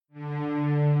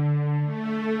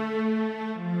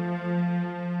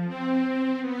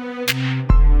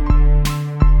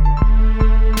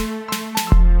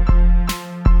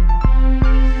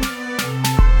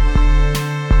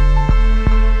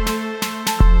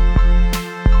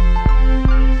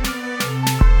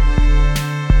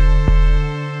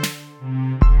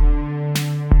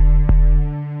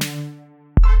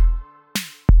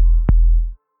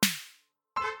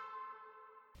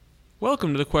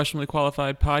welcome to the Questionably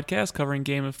Qualified podcast covering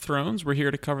Game of Thrones. We're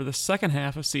here to cover the second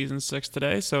half of Season 6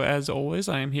 today. So as always,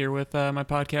 I am here with my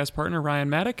podcast partner, Ryan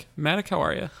Maddock. Maddock, how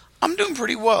are you? I'm doing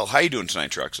pretty well. How you doing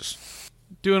tonight, Truxus?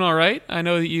 Doing all right. I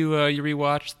know that you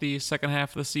rewatched the second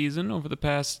half of the season over the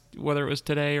past, whether it was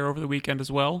today or over the weekend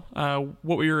as well.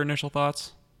 What were your initial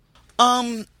thoughts?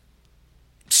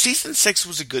 Season 6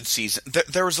 was a good season.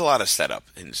 There was a lot of setup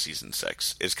in Season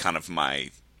 6, is kind of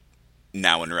my,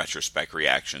 now in retrospect,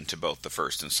 reaction to both the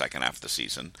first and second half of the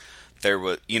season. There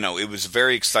was, it was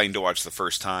very exciting to watch the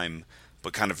first time,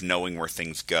 but kind of knowing where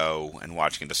things go and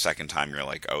watching it the second time, you're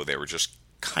like, oh, they were just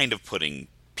kind of putting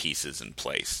pieces in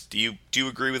place. Do you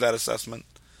agree with that assessment?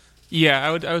 Yeah,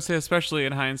 I would say, especially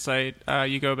in hindsight,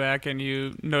 you go back and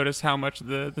you notice how much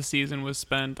the season was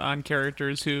spent on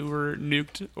characters who were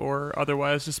nuked or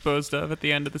otherwise disposed of at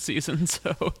the end of the season.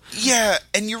 So yeah,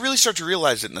 and you really start to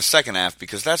realize it in the second half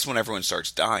because that's when everyone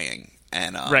starts dying,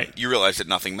 and right. You realize that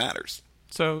nothing matters.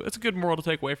 So it's a good moral to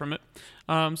take away from it.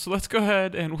 So let's go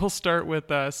ahead and we'll start with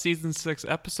Season 6,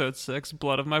 Episode 6,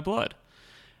 Blood of My Blood.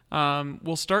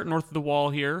 We'll start north of the Wall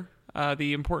here.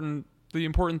 The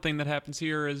important thing that happens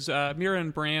here is Meera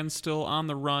and Bran, still on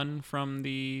the run from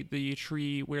the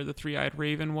tree where the three-eyed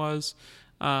raven was,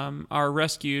 are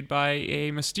rescued by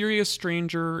a mysterious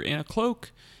stranger in a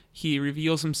cloak. He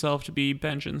reveals himself to be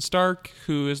Benjen Stark,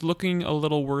 who is looking a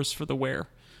little worse for the wear.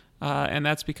 And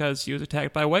that's because he was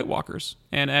attacked by White Walkers.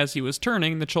 And as he was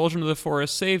turning, the Children of the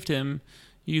Forest saved him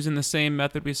using the same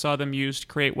method we saw them use to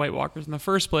create White Walkers in the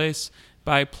first place,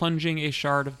 by plunging a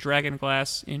shard of dragon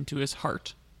glass into his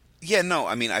heart. Yeah, no,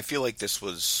 I mean, I feel like this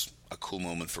was a cool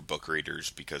moment for book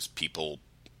readers because people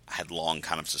had long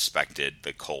kind of suspected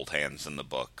that Cold Hands in the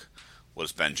book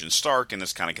was Benjen Stark, and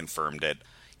this kind of confirmed it.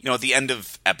 At the end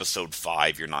of Episode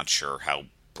 5, you're not sure how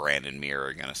Bran and Meera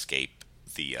are going to escape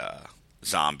the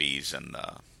zombies and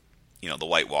the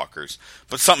White Walkers,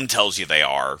 but something tells you they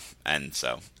are, and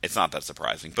so it's not that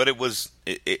surprising. But it was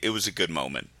a good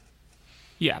moment.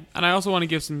 Yeah, and I also want to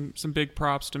give some big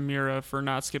props to Meera for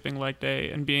not skipping leg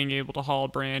day and being able to haul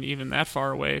Bran even that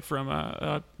far away from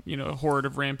a horde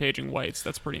of rampaging whites.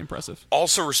 That's pretty impressive.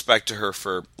 Also, respect to her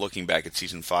for looking back at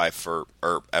Season 5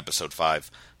 or Episode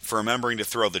 5 for remembering to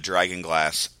throw the dragon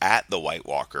glass at the White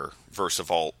Walker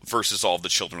versus all of the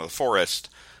Children of the Forest,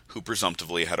 who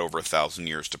presumptively had over 1,000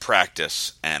 years to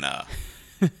practice and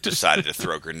decided to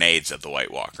throw grenades at the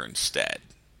White Walker instead.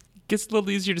 Gets a little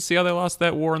easier to see how they lost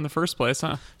that war in the first place,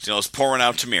 huh? Let's pour one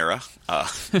out to Meera.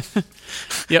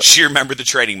 Yep. She remembered the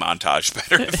training montage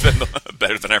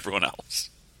better than everyone else.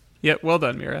 Yep, well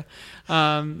done, Meera.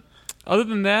 Other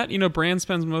than that, Bran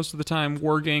spends most of the time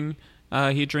warging.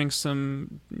 He drinks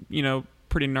some,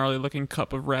 pretty gnarly-looking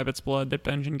cup of rabbit's blood that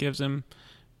Benjen gives him.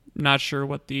 Not sure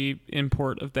what the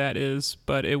import of that is,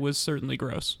 but it was certainly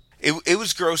gross. It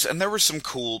was gross, and there was some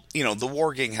cool, the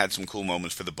warging had some cool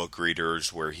moments for the book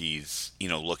readers where he's,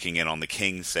 looking in on the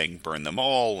king saying burn them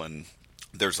all, and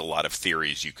there's a lot of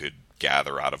theories you could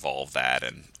gather out of all of that,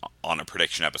 and on a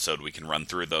prediction episode we can run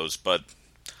through those, but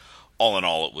all in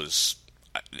all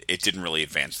it didn't really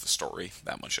advance the story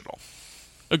that much at all.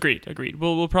 Agreed.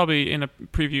 We'll probably, in a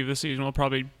preview of the season, we'll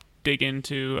probably dig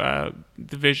into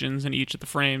the visions in each of the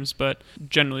frames, but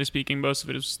generally speaking, most of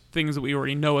it is things that we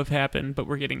already know have happened, but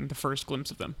we're getting the first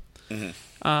glimpse of them.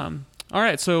 Mm-hmm. All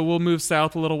right, so we'll move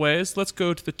south a little ways. Let's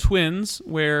go to the Twins,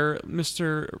 where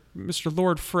Mr.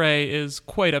 Lord Frey is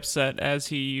quite upset, as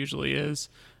he usually is,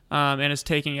 and is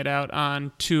taking it out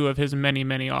on two of his many,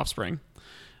 many offspring.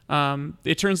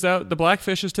 It turns out the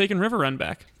Blackfish has taken Riverrun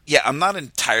back. Yeah, I'm not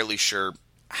entirely sure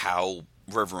how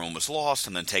Riverrun was lost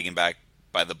and then taken back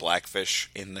by the Blackfish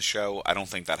in the show. I don't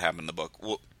think that happened in the book.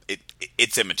 Well,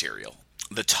 it's immaterial.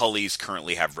 The Tullys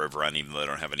currently have Riverrun, even though they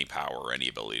don't have any power or any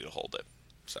ability to hold it.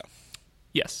 So,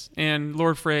 yes, and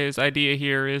Lord Frey's idea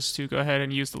here is to go ahead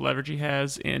and use the leverage he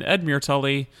has in Edmure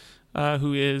Tully,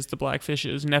 who is the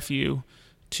Blackfish's nephew,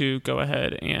 to go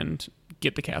ahead and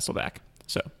get the castle back.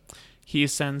 So he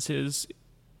sends his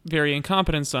very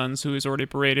incompetent sons, who is already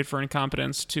berated for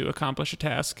incompetence, to accomplish a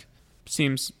task.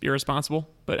 Seems irresponsible,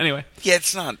 but anyway. Yeah,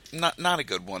 it's not a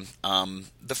good one.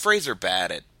 The Freys are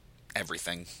bad at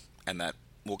everything, and that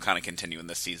will kind of continue in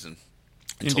this season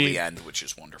until Indeed. the end, which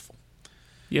is wonderful.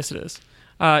 Yes, it is.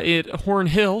 At Horn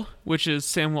Hill, which is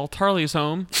Samwell Tarly's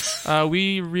home,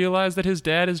 we realize that his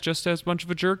dad is just as much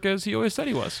of a jerk as he always said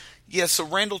he was. Yeah, so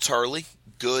Randall Tarly,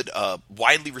 good,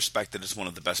 widely respected as one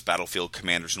of the best battlefield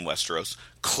commanders in Westeros,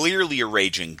 clearly a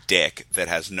raging dick that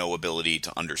has no ability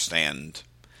to understand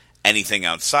anything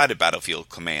outside of battlefield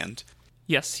command.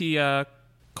 Yes, he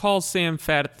calls Sam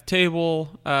fat at the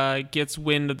table, gets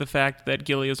wind of the fact that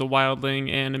Gilly is a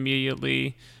wildling, and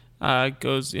immediately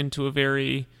goes into a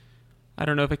very, I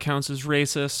don't know if it counts as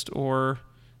racist or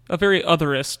a very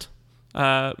otherist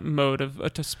mode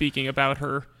of to speaking about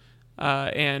her,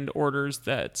 and orders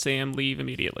that Sam leave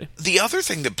immediately. The other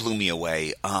thing that blew me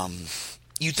away,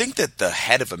 you'd think that the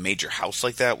head of a major house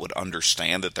like that would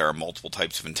understand that there are multiple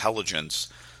types of intelligence.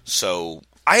 So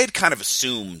I had kind of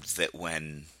assumed that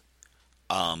when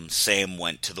Sam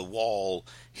went to the wall,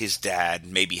 his dad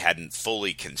maybe hadn't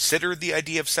fully considered the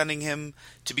idea of sending him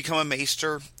to become a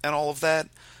maester and all of that.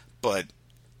 But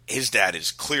his dad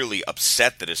is clearly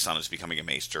upset that his son is becoming a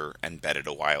maester and bet it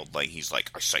a wild. Like, he's like,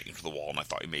 I sent you to the wall and I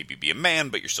thought you maybe be a man,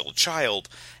 but you're still a child.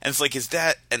 And it's like his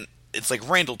dad, and it's like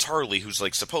Randall Tarley, who's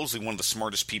like supposedly one of the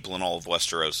smartest people in all of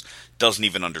Westeros, doesn't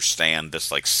even understand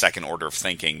this like second order of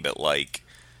thinking that like,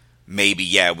 maybe,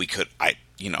 yeah,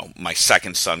 my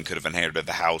second son could have inherited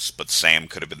the house, but Sam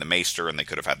could have been the maester and they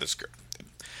could have had this girl.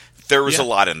 There was a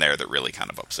lot in there that really kind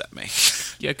of upset me.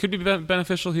 Yeah, it could be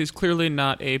beneficial. He's clearly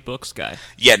not a books guy.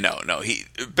 Yeah, no. He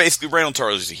basically, Randall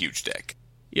Tarley's a huge dick.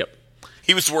 Yep.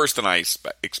 He was worse than I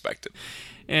expected.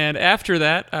 And after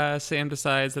that, Sam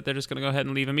decides that they're just going to go ahead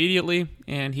and leave immediately,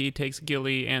 and he takes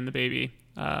Gilly and the baby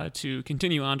to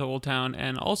continue on to Old Town,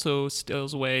 and also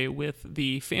steals away with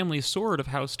the family sword of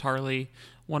House Tarley,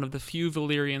 one of the few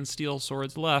Valyrian steel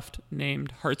swords left,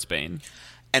 named Heartsbane.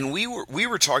 And we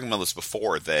were talking about this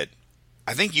before, that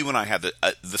I think you and I had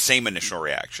the same initial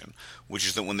reaction, which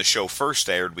is that when the show first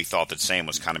aired, we thought that Sam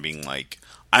was kind of being like,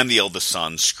 I'm the eldest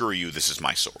son, screw you, this is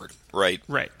my sword, right?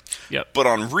 Right, yep. But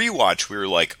on rewatch, we were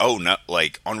like, oh, no,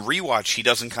 like, on rewatch, he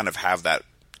doesn't kind of have that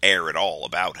air at all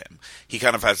about him. He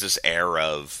kind of has this air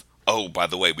of, oh, by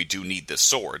the way, we do need this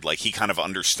sword. Like, he kind of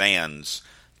understands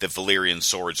that Valyrian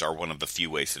swords are one of the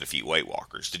few ways to defeat White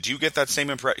Walkers. Did you get that same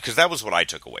impression? Because that was what I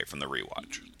took away from the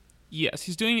rewatch. Yes,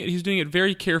 he's doing it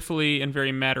very carefully and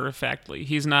very matter-of-factly.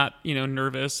 He's not,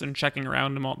 nervous and checking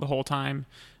around him the whole time,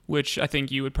 which I think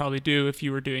you would probably do if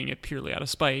you were doing it purely out of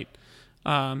spite.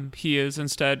 He is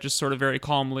instead just sort of very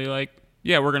calmly like,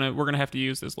 yeah, we're gonna have to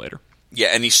use this later. Yeah,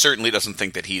 and he certainly doesn't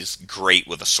think that he's great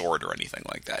with a sword or anything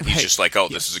like that. He's just like,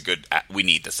 this is we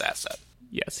need this asset.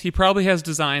 Yes, he probably has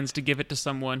designs to give it to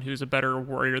someone who's a better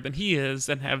warrior than he is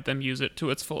and have them use it to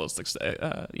its fullest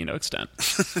extent.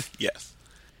 Yes.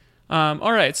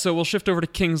 All right, so we'll shift over to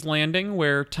King's Landing,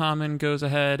 where Tommen goes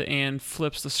ahead and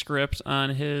flips the script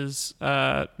on his,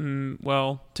 to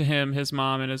him, his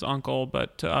mom and his uncle,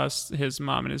 but to us, his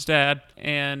mom and his dad,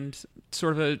 and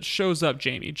sort of shows up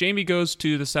Jaime. Jaime goes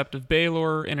to the Sept of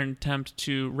Baelor in an attempt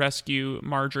to rescue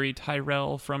Marjorie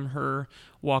Tyrell from her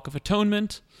Walk of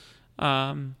Atonement,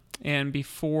 and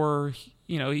before,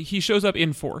 he shows up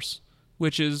in force,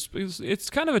 which it's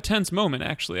kind of a tense moment,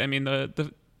 actually. I mean,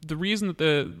 the reason that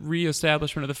the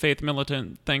reestablishment of the Faith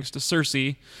Militant, thanks to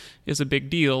Cersei, is a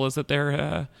big deal is that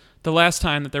the last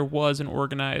time that there was an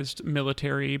organized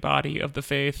military body of the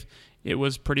Faith, it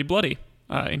was pretty bloody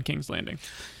in King's Landing.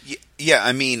 Yeah,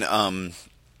 I mean,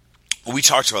 we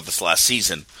talked about this last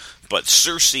season, but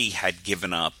Cersei had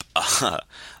given up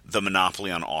the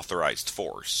monopoly on authorized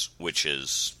force, which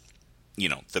is,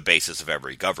 the basis of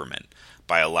every government,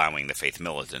 by allowing the Faith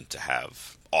Militant to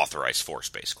have authorized force,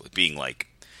 basically, being like,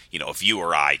 if you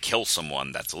or I kill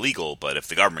someone, that's illegal, but if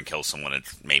the government kills someone,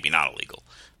 it's maybe not illegal.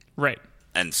 Right.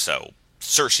 And so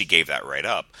Cersei gave that right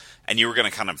up, and you were going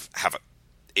to kind of have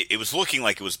it was looking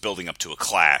like it was building up to a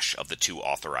clash of the two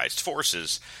authorized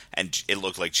forces, and it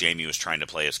looked like Jaime was trying to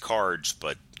play his cards,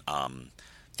 but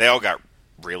they all got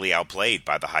really outplayed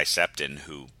by the High Septon,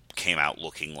 who came out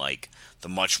looking like the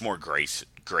much more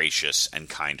gracious and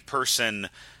kind person,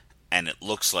 and it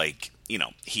looks like,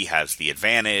 he has the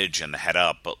advantage and the head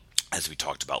up, but as we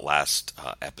talked about last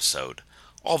episode,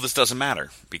 all this doesn't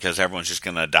matter because everyone's just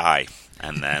going to die,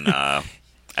 and then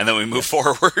we move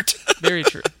forward. Very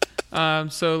true.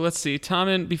 So let's see.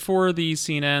 Tommen, before the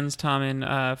scene ends,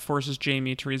 Tommen forces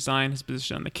Jaime to resign his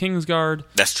position on the Kingsguard.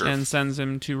 That's true. And sends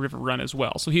him to River Run as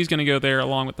well. So he's going to go there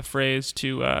along with the Freys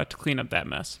to clean up that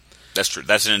mess. That's true.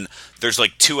 There's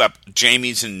like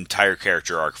Jaime's entire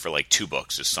character arc for like 2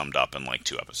 books is summed up in like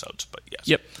 2 episodes, but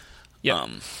yes. Yep.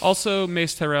 Also,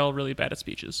 Mace Tyrell, really bad at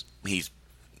speeches. He's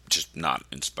just not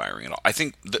inspiring at all. I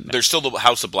think there's still the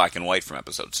House of Black and White from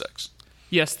episode 6.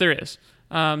 Yes, there is.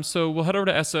 So we'll head over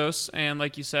to Essos, and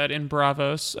like you said, in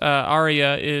Braavos,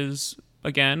 Arya is,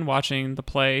 again, watching the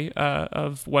play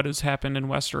of what has happened in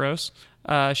Westeros.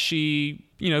 She,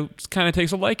 kind of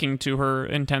takes a liking to her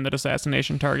intended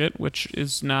assassination target, which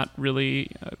is not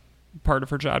really part of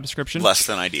her job description. Less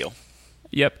than ideal.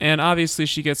 Yep, and obviously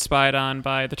she gets spied on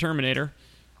by the Terminator,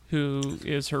 who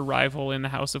is her rival in the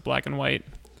House of Black and White.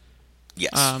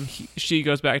 Yes. She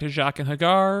goes back to Jacques and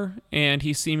Hagar, and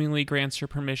he seemingly grants her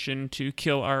permission to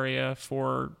kill Arya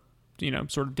for,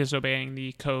 sort of disobeying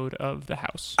the code of the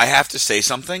house. I have to say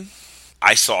something.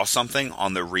 I saw something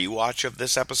on the rewatch of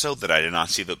this episode that I did not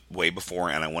see the way before,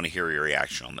 and I want to hear your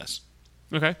reaction on this.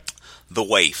 Okay. The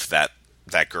waif, that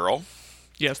girl.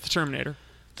 Yes, the Terminator.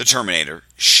 The Terminator.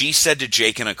 She said to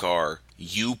Jake and Hagar,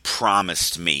 "You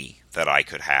promised me that I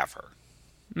could have her."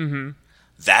 Mm-hmm.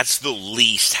 That's the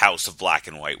least House of Black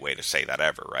and White way to say that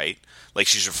ever, right? Like,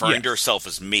 she's referring to herself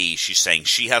as me. She's saying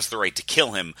she has the right to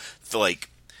kill him. They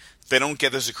don't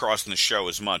get this across in the show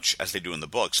as much as they do in the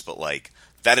books, but,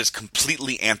 that is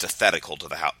completely antithetical to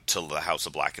the House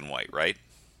of Black and White, right?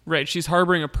 Right, she's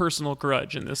harboring a personal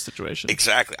grudge in this situation.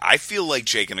 Exactly. I feel like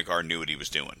Jake and Hagar knew what he was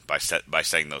doing by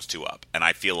setting those two up, and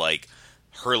I feel like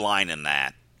her line in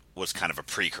that was kind of a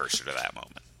precursor to that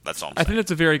moment. That's all I'm saying. I think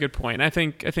that's a very good point. I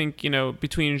think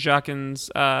between Jaqen's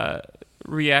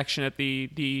reaction at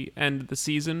the end of the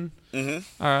season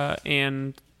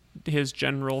and his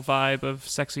general vibe of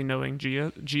sexy knowing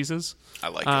Jesus, I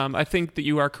like it. I think that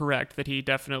you are correct that he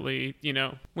definitely,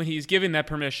 when he's giving that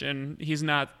permission, he's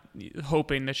not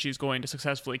hoping that she's going to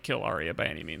successfully kill Arya by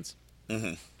any means.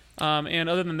 Mm-hmm. And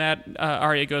other than that,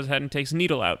 Arya goes ahead and takes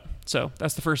Needle out. So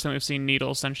that's the first time we've seen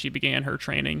Needle since she began her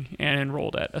training and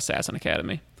enrolled at Assassin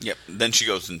Academy. Yep. Then she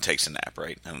goes and takes a nap,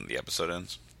 right? And the episode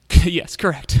ends? Yes,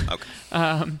 correct.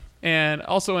 Okay. And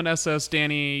also in Essos,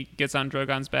 Dany gets on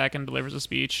Drogon's back and delivers a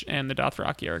speech, and the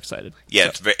Dothraki are excited.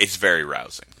 Yeah, so, it's very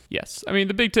rousing. Yes. I mean,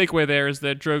 the big takeaway there is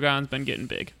that Drogon's been getting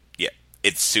big. Yeah,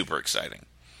 it's super exciting.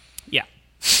 Yeah.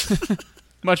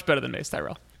 Much better than Mace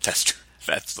Tyrell. That's true.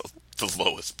 That's the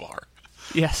lowest bar.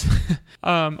 Yes.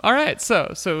 All right.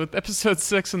 So with episode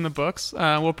 6 in the books,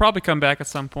 we'll probably come back at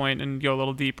some point and go a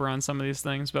little deeper on some of these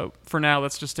things. But for now,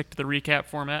 let's just stick to the recap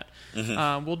format.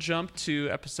 Mm-hmm. We'll jump to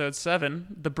episode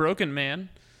 7, The Broken Man,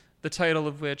 the title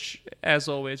of which, as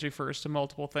always, refers to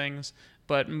multiple things,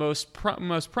 but most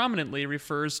prominently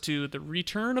refers to the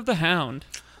return of the Hound.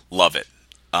 Love it.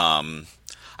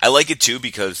 I like it too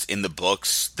because in the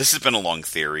books, this has been a long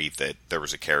theory that there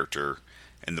was a character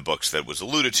in the books that was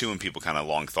alluded to, and people kind of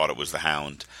long thought it was the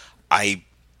Hound. I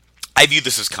view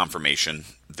this as confirmation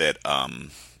that I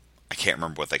can't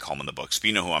remember what they call him in the books, but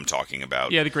you know who I'm talking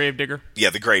about. Yeah, the Gravedigger. Yeah,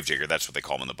 the Gravedigger. That's what they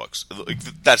call him in the books.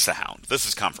 That's the Hound. This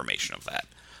is confirmation of that.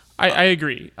 I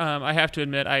agree. I have to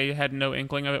admit, I had no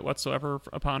inkling of it whatsoever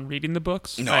upon reading the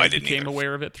books. No, I didn't became either.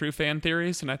 aware of it through fan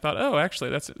theories, and I thought, oh, actually,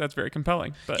 that's very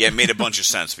compelling. But yeah, it made a bunch of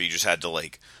sense, but you just had to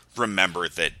remember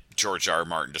that George R. R.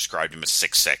 Martin described him as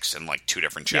 6'6" in 2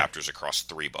 different chapters across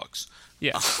 3 books.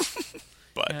 Yeah.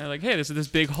 But hey, there's this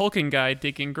big hulking guy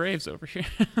digging graves over here.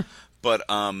 But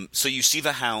so you see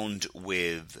the Hound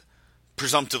with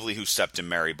presumptively who's Septon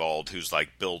Merrybald, who's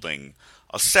building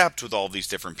a sept with all these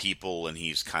different people, and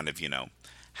he's kind of,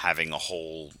 having a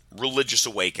whole religious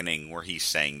awakening where he's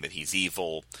saying that he's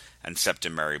evil, and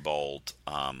Septon Merrybald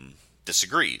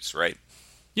disagrees, right?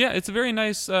 Yeah, it's a very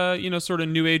nice, sort of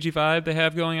new agey vibe they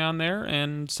have going on there,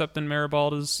 and Septon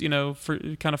Merrybald is,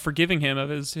 kind of forgiving him of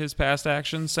his past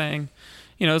actions, saying,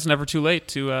 it's never too late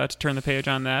to turn the page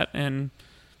on that, and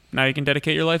now you can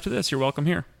dedicate your life to this. You're welcome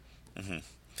here. Mm-hmm.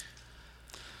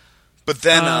 But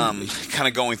then, kind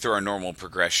of going through our normal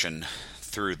progression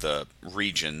through the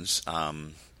regions,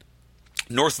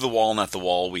 north of the Wall and at the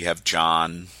Wall, we have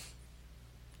Jon.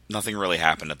 Nothing really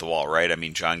happened at the Wall, right? I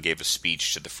mean, Jon gave a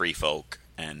speech to the free folk,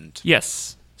 and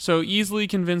yes. So easily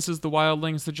convinces the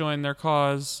wildlings to join their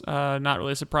cause. Not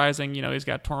really surprising. He's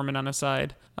got Tormund on his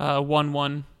side.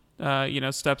 1-1,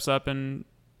 steps up and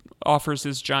offers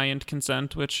his giant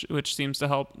consent, which seems to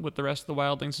help with the rest of the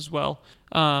wildlings as well.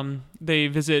 They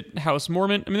visit House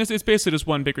Mormont. I mean, it's basically just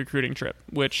one big recruiting trip,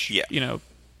 which,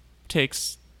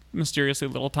 takes mysteriously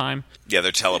little time. Yeah,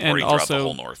 they're teleporting throughout the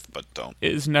whole north, but don't.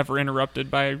 Is never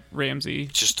interrupted by Ramsay.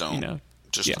 Just don't. Don't.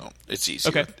 It's easier.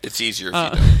 Okay. It's easier if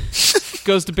you don't.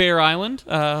 Goes to Bear Island,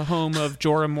 home of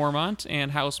Jorah Mormont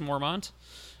and House Mormont.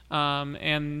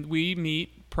 And we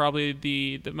meet probably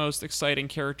the most exciting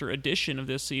character addition of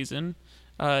this season,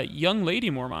 young Lady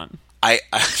Mormont.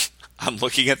 I'm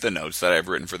looking at the notes that I've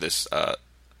written for this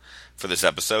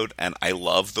episode, and I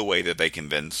love the way that they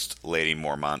convinced Lady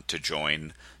Mormont to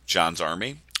join Jon's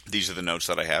army. These are the notes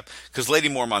that I have. Because Lady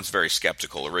Mormont's very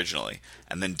skeptical originally,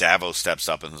 and then Davos steps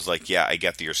up and is like, yeah, I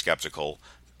get that you're skeptical,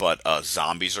 but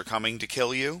zombies are coming to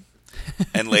kill you.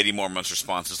 And Lady Mormont's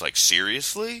response is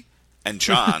seriously? And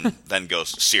Jon then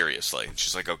goes, seriously. And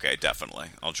she's like, okay, definitely.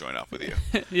 I'll join up with you.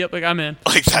 Yep, I'm in.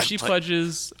 That, she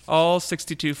pledges all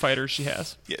 62 fighters she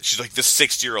has. Yeah, she's like, this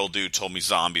 60-year-old dude told me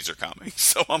zombies are coming,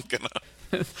 so I'm gonna...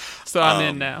 So I'm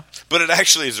in now. But it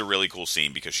actually is a really cool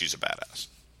scene because she's a badass.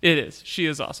 It is. She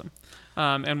is awesome.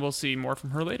 And we'll see more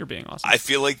from her later being awesome. I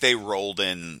feel like they rolled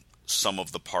in some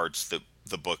of the parts that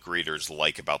the book readers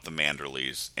like about the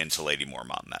Manderleys into Lady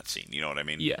Mormont in that scene. You know what I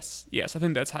mean? Yes. I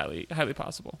think that's highly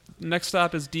possible. Next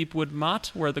stop is Deepwood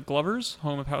Mott, where the Glovers,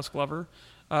 home of House Glover,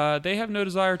 they have no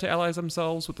desire to ally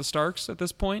themselves with the Starks at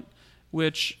this point,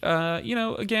 which,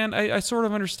 again, I sort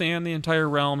of understand. The entire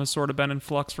realm has sort of been in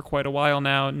flux for quite a while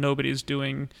now. Nobody's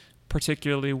doing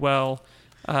particularly well.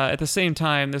 At the same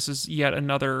time, this is yet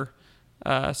another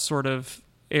sort of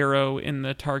arrow in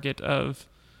the target of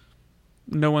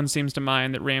no one seems to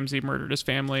mind that Ramsay murdered his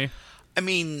family. I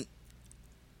mean,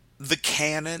 the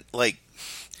canon,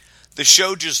 the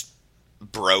show just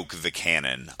broke the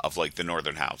canon of, the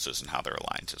Northern Houses and how their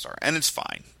alliances are. And it's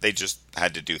fine. They just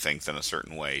had to do things in a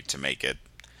certain way to make it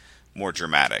more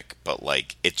dramatic. But,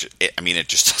 it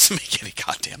just doesn't make any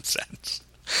goddamn sense.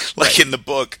 Right. In the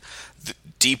book,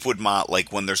 Deepwood Mott,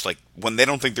 when they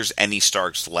don't think there's any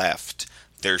Starks left,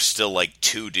 there's still,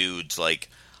 two dudes,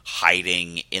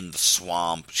 hiding in the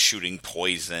swamp, shooting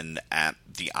poison at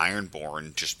the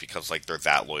Ironborn just because, they're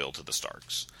that loyal to the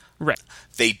Starks. Right.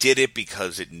 They did it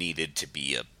because it needed to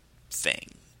be a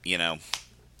thing, you know?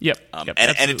 Yep. And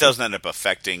it doesn't end up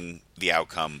affecting the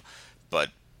outcome, but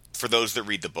for those that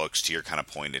read the books, to your kind of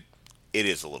point, it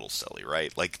is a little silly,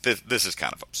 right? This is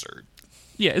kind of absurd.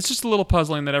 Yeah, it's just a little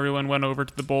puzzling that everyone went over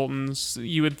to the Boltons.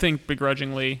 You would think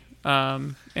begrudgingly,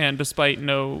 and despite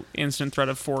no instant threat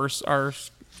of force, are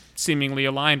seemingly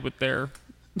aligned with their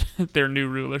new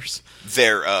rulers.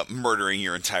 They're murdering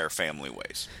your entire family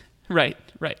ways. Right.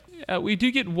 We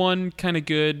do get one kind of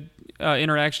good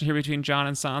interaction here between Jon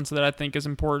and Sansa that I think is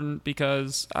important,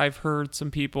 because I've heard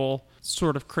some people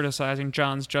sort of criticizing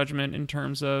Jon's judgment in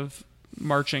terms of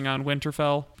marching on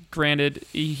Winterfell. Granted,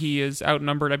 he is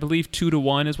outnumbered. I believe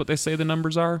 2-1 is what they say the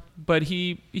numbers are. But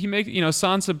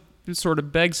Sansa sort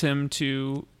of begs him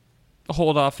to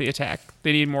hold off the attack.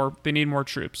 They need more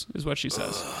troops, is what she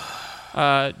says.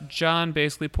 Jon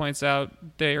basically points out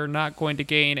they are not going to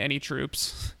gain any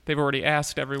troops. They've already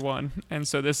asked everyone, and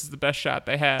so this is the best shot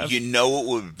they have. You know what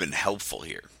would have been helpful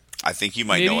here? I think you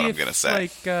might know what I'm going to say.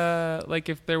 Like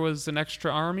if there was an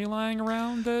extra army lying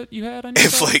around that you had on your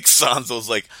side? If Sansa was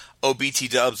like, "Oh, BT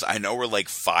Dubs, I know where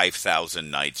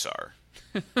 5,000 knights are.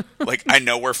 I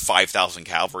know where 5,000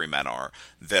 cavalrymen are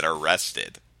that are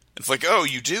rested." It's like, "Oh,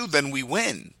 you do? Then we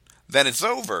win. Then it's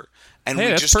over, and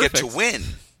we just perfect. get to win."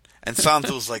 And Sansa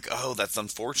was like, "Oh, that's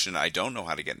unfortunate. I don't know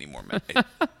how to get any more men."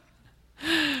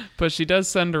 But she does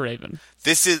send a raven.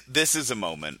 This is a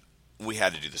moment. We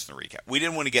had to do this in the recap. We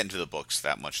didn't want to get into the books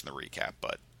that much in the recap,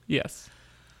 but yes.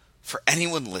 For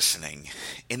anyone listening,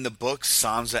 in the books,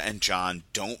 Sansa and Jon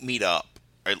don't meet up.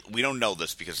 We don't know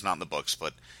this because it's not in the books,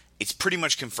 but it's pretty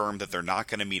much confirmed that they're not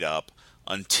going to meet up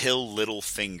until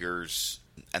Littlefinger's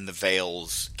and the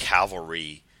Vale's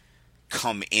cavalry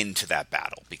come into that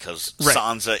battle, because right.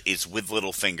 Sansa is with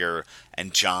Littlefinger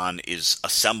and Jon is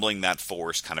assembling that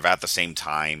force kind of at the same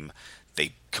time.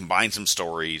 They combine some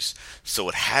stories, so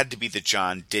it had to be that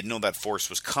Jon didn't know that force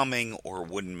was coming or it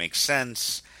wouldn't make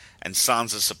sense, and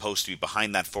Sansa's supposed to be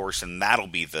behind that force, and that'll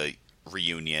be the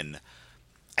reunion.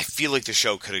 I feel like the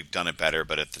show could have done it better,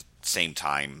 but at the same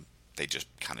time, they just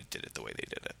kind of did it the way they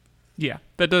did it. Yeah,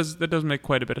 that does make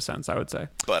quite a bit of sense, I would say.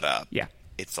 But yeah,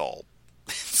 it's so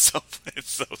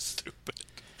stupid.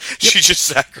 Yep. She just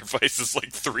sacrifices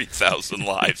 3,000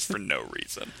 lives for no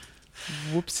reason.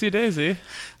 Whoopsie daisy.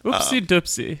 Oopsie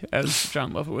doopsie, as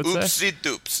Jon Lovett would say.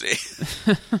 Oopsie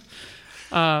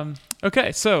doopsie.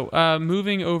 Okay, so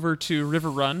moving over to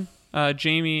Riverrun.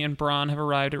 Jaime and Bronn have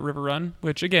arrived at Riverrun,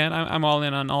 which, again, I'm all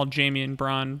in on all Jaime and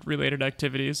Bronn related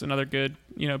activities. Another good,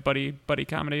 buddy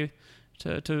comedy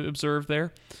to observe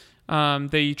there.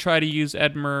 They try to use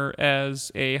Edmure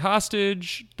as a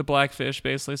hostage. The Blackfish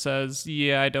basically says,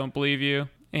 "Yeah, I don't believe you,"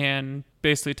 and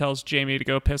basically tells Jaime to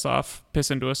go piss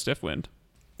into a stiff wind.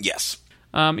 Yes.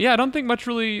 I don't think much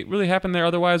really happened there.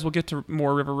 Otherwise, we'll get to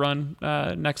more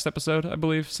Riverrun next episode, I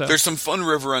believe. So there's some fun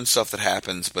Riverrun stuff that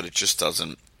happens, but it just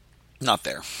not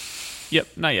there. Yep,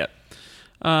 not yet.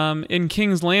 In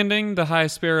King's Landing, the High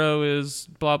Sparrow is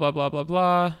blah, blah, blah, blah,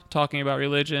 blah, talking about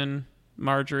religion.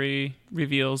 Marjorie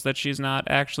reveals that she's not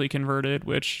actually converted,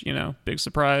 which, big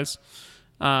surprise,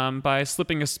 by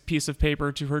slipping a piece of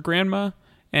paper to her grandma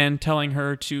and telling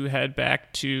her to head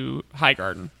back to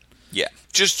Highgarden. Yeah,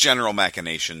 just general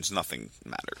machinations. Nothing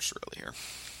matters really here.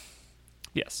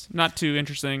 Yes, not too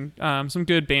interesting. Some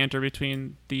good banter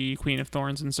between the Queen of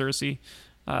Thorns and Cersei,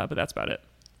 but that's about it.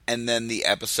 And then the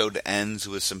episode ends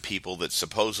with some people that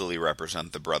supposedly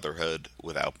represent the Brotherhood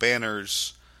without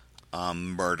banners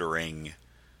murdering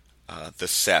the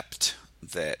sept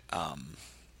that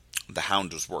the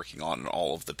Hound was working on and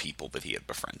all of the people that he had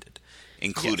befriended,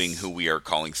 including who we are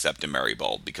calling Septim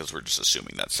Maribald, because we're just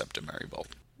assuming that's Septim Maribald.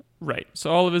 Right.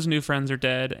 So all of his new friends are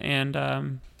dead,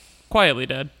 and quietly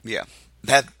dead. Yeah.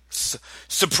 That's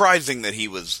surprising that he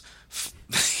was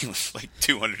like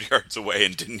 200 yards away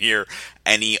and didn't hear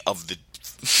any of the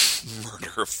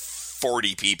murder of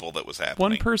 40 people that was happening.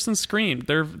 One person screamed.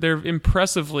 They're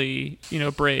impressively,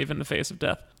 brave in the face of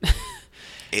death.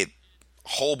 It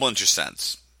whole bunch of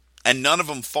sense. And none of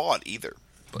them fought either.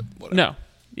 But whatever. No.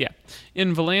 Yeah.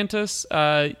 In Volantis,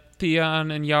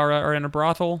 Theon and Yara are in a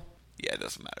brothel. Yeah, it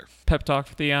doesn't matter. Pep talk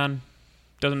for Theon.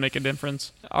 Doesn't make a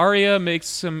difference. Arya makes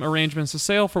some arrangements to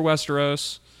sail for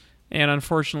Westeros, and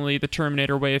unfortunately the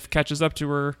Terminator wave catches up to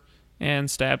her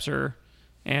and stabs her,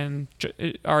 and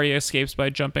Arya escapes by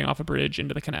jumping off a bridge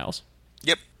into the canals.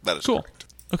 Yep, that is cool. Correct.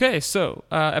 Okay, so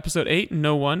episode 8,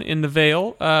 No One. In the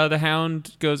Vale, the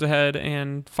Hound goes ahead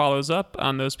and follows up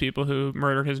on those people who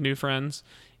murdered his new friends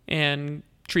and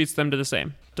treats them to the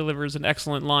same. Delivers an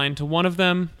excellent line to one of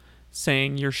them,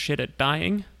 saying, "You're shit at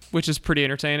dying," which is pretty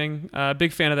entertaining.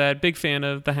 Big fan of that. Big fan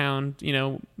of the Hound,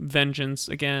 vengeance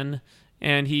again.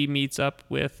 And he meets up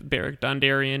with Beric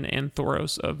Dondarrion and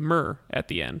Thoros of Myr at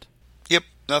the end. Yep,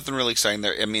 nothing really exciting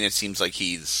there. I mean, it seems like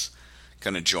he's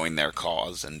going to join their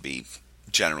cause and be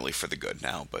generally for the good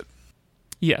now, but...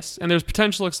 Yes, and there's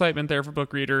potential excitement there for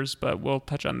book readers, but we'll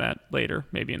touch on that later,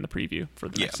 maybe in the preview for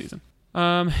the next season.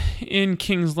 In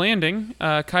King's Landing,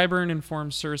 Qyburn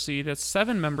informs Cersei that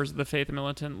 7 members of the Faith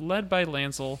Militant, led by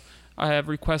Lancel, have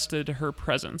requested her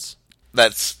presence.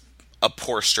 That's a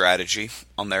poor strategy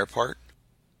on their part.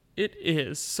 It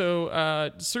is. So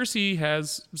Cersei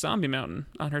has Zombie Mountain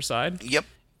on her side. Yep.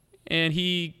 And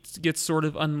he gets sort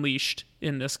of unleashed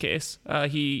in this case.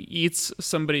 He eats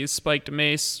somebody's spiked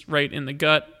mace right in the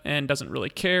gut and doesn't really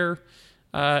care.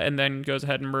 And then goes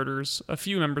ahead and murders a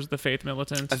few members of the Faith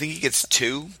Militant. I think he gets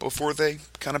 2 before they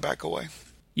kind of back away.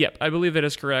 Yep, I believe that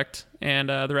is correct. And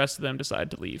the rest of them decide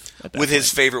to leave. At that With point.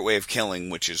 his favorite way of killing,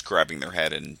 which is grabbing their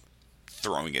head and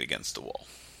throwing it against the wall.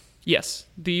 Yes.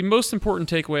 The most important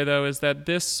takeaway, though, is that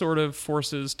this sort of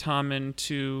forces Tommen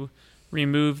to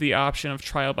remove the option of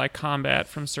trial by combat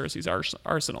from Cersei's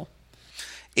arsenal.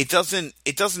 It doesn't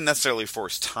necessarily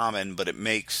force Tommen, but it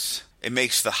makes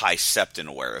the High Septon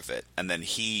aware of it, and then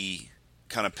he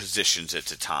kind of positions it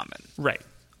to Tommen. Right.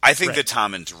 I think that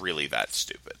Tommen's really that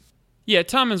stupid. Yeah,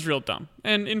 Tommen's real dumb.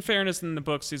 And in fairness, in the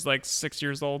books, he's like 6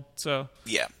 years old, so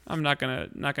yeah, I'm not gonna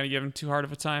give him too hard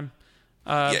of a time.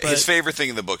 But his favorite thing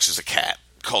in the books is a cat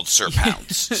called Sir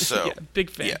Pounce. So yeah, big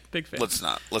fan. Yeah, big fan. Let's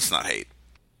not hate.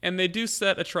 And they do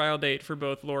set a trial date for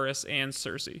both Loras and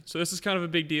Cersei. So this is kind of a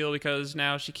big deal because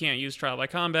now she can't use trial by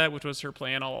combat, which was her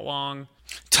plan all along.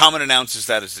 Tommen announces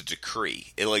that as a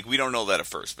decree. We don't know that at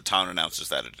first, but Tommen announces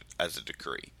that as a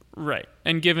decree. Right.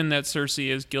 And given that Cersei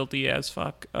is guilty as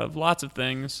fuck of lots of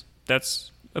things, that's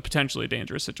a potentially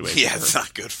dangerous situation. Yeah, it's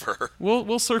not good for her.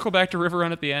 We'll circle back to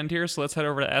Riverrun at the end here, so let's head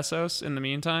over to Essos in the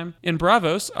meantime. In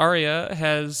Braavos, Arya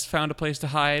has found a place to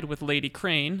hide with Lady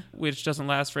Crane, which doesn't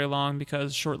last very long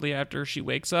because shortly after she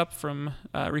wakes up from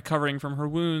recovering from her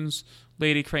wounds,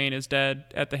 Lady Crane is dead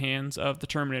at the hands of the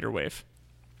Terminator Waif.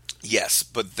 Yes,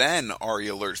 but then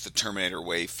Arya lures the Terminator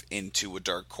Waif into a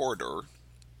dark corridor,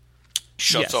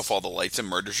 shuts off all the lights, and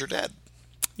murders her dead.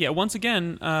 Yeah, once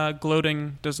again,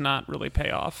 gloating does not really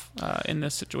pay off in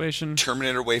this situation.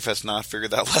 Terminator Waif has not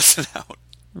figured that lesson out.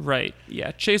 Right,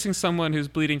 yeah. Chasing someone who's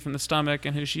bleeding from the stomach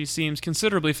and who she seems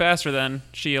considerably faster than,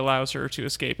 she allows her to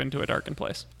escape into a darkened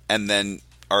place. And then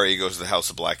Arya goes to the House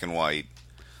of Black and White,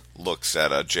 looks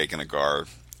at Jake and Agar,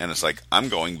 and it's like, I'm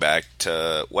going back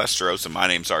to Westeros, and my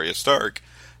name's Arya Stark.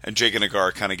 And Jake and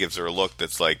Agar kind of gives her a look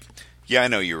that's like, yeah, I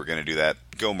know you were going to do that.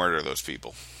 Go murder those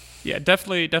people. Yeah,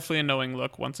 definitely a knowing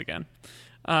look once again.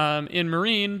 In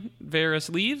Meereen, Varys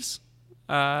leaves.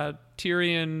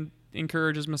 Tyrion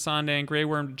encourages Missandei and Grey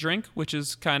Worm to drink, which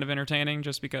is kind of entertaining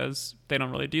just because they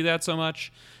don't really do that so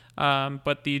much.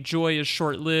 But the joy is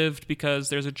short-lived because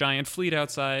there's a giant fleet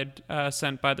outside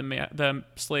sent by the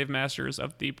slave masters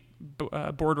of the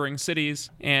bordering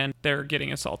cities, and they're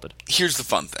getting assaulted. Here's the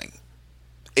fun thing.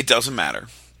 It doesn't matter,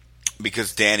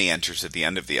 because Dany enters at the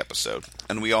end of the episode,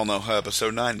 and we all know how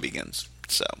episode 9 begins.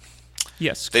 So,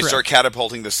 yes, they correct. start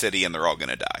catapulting the city, and they're all going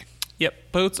to die.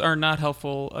 Yep, boats are not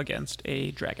helpful against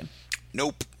a dragon.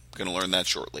 Nope, going to learn that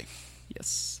shortly.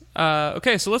 Yes.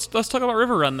 Okay, so let's talk about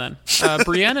Riverrun then.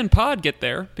 Brienne and Pod get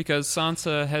there because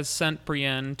Sansa has sent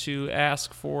Brienne to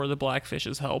ask for the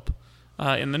Blackfish's help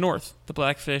in the north. The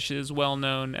Blackfish is well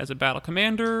known as a battle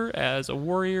commander, as a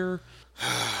warrior,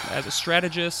 as a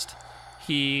strategist.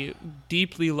 He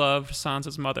deeply loved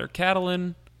Sansa's mother,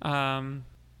 Catelyn,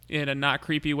 in a not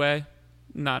creepy way,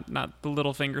 not the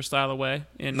Littlefinger style of way.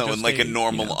 In like a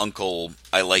normal uncle,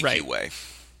 I like you way.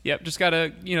 Yep, just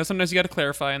gotta, sometimes you gotta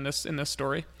clarify in this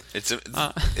story. It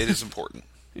is important.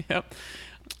 Yep.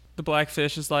 The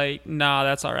Blackfish is like, nah,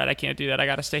 that's all right. I can't do that. I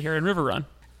gotta stay here in Riverrun.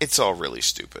 It's all really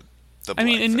stupid. I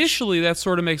mean, initially that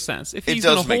sort of makes sense. If he's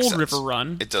gonna hold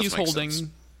Riverrun, he's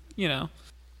holding,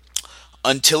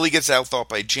 Until he gets outthought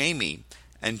by Jaime,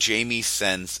 and Jaime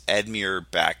sends Edmure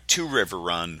back to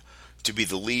Riverrun to be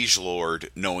the liege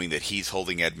lord, knowing that he's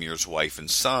holding Edmure's wife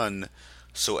and son,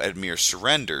 so Edmure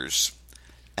surrenders.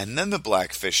 And then the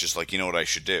Blackfish is like, you know what I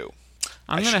should do?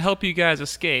 I'm going to help you guys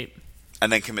escape.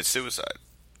 And then commit suicide.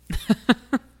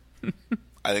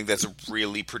 I think that's a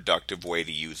really productive way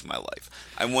to use my life.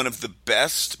 I'm one of the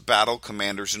best battle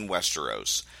commanders in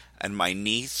Westeros, and my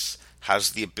niece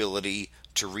has the ability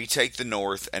to retake the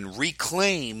North and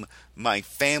reclaim my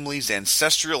family's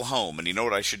ancestral home. And you know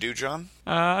what I should do, John?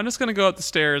 I'm just going to go up the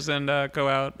stairs and go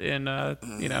out in,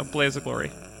 blaze of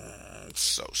glory. It's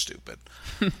so stupid.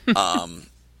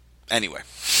 Anyway.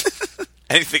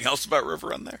 Anything else about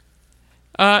Riverrun there?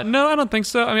 No, I don't think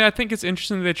so. I mean, I think it's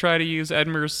interesting that they try to use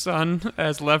Edmure's son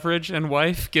as leverage and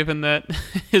wife, given that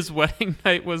his wedding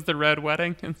night was the Red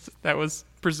Wedding, and that was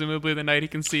presumably the night he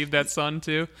conceived that son,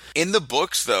 too. In the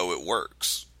books, though, it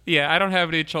works. Yeah, I don't have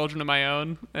any children of my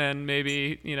own, and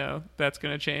maybe, that's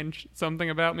going to change something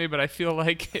about me, but I feel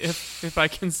like if I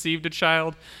conceived a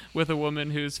child with a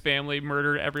woman whose family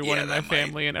murdered everyone in my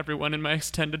family and everyone in my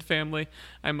extended family,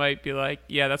 I might be like,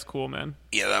 yeah, that's cool, man.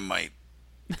 Yeah, that might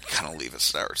kind of leave a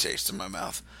sour taste in my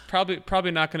mouth.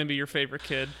 Probably not going to be your favorite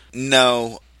kid.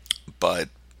 No, but,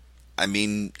 I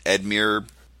mean, Edmure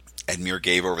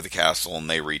gave over the castle and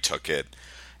they retook it.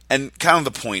 And kind of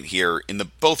the point here,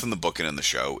 both in the book and in the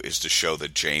show, is to show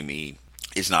that Jaime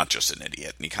is not just an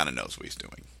idiot, and he kind of knows what he's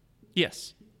doing.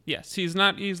 Yes. He's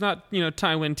not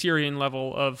Tywin Tyrion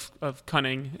level of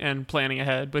cunning and planning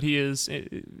ahead, but he is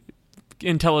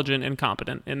intelligent and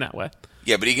competent in that way.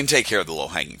 Yeah, but he can take care of the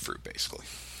low-hanging fruit, basically.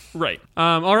 Right.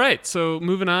 All right, so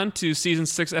moving on to Season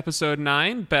 6, Episode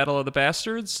 9, Battle of the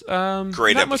Bastards. Great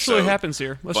episode. Not much really happens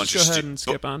here. Let's just go ahead and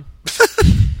skip on.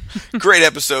 Great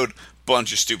episode.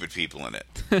 Bunch of stupid people in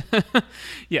it.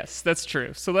 Yes, that's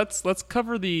true. So let's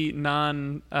cover the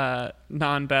non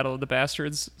Battle of the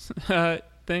Bastards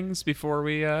things before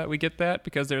we get that,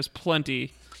 because there's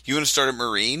plenty. You want to start at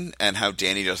Meereen and how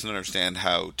Dany doesn't understand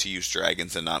how to use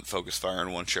dragons and not focus fire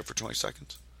on one ship for 20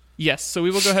 seconds? Yes, so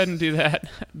we will go ahead and do that.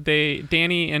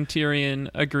 Dany and Tyrion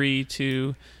agree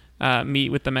to meet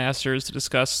with the Masters to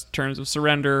discuss terms of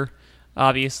surrender.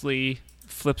 Obviously,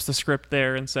 flips the script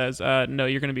there and says, no,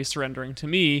 you're going to be surrendering to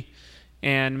me,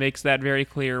 and makes that very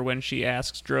clear when she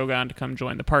asks Drogon to come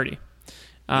join the party.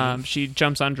 She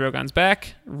jumps on Drogon's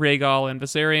back. Rhaegal and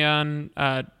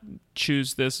Viserion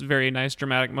choose this very nice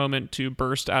dramatic moment to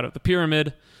burst out of the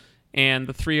pyramid, and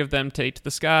the three of them take to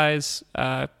the skies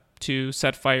to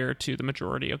set fire to the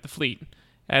majority of the fleet.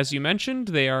 As you mentioned,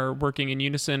 they are working in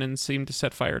unison and seem to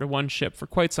set fire to one ship for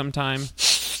quite some time.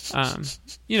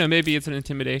 Maybe it's an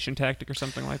intimidation tactic or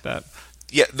something like that.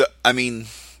 Yeah,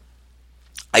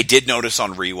 I did notice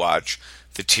on rewatch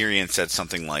that Tyrion said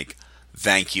something like,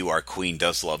 "Thank you, our queen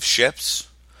does love ships."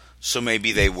 So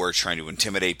maybe they were trying to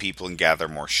intimidate people and gather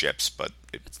more ships, but...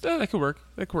 that could work.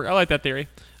 I like that theory.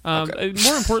 Okay.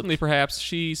 More importantly, perhaps,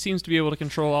 she seems to be able to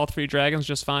control all three dragons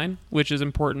just fine, which is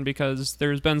important because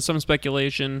there's been some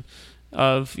speculation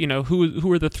of,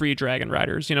 who are the three dragon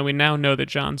riders. We now know that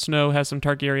Jon Snow has some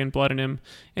Targaryen blood in him,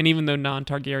 and even though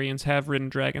non-Targaryens have ridden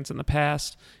dragons in the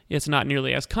past, it's not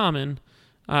nearly as common.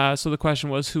 So the question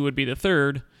was, who would be the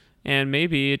third? And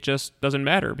maybe it just doesn't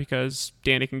matter because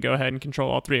Dany can go ahead and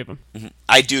control all three of them. Mm-hmm.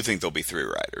 I do think there'll be three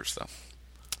riders, though.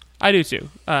 I do too,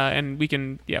 and we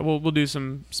can, we'll do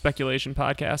some speculation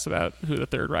podcasts about who the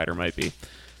third rider might be.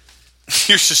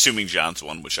 You're just assuming Jon's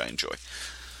one, which I enjoy.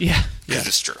 Yeah. Because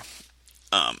it's true.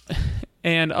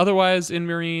 And otherwise, in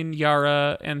Meereen,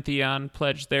 Yara and Theon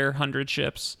pledged their 100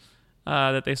 ships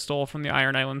that they stole from the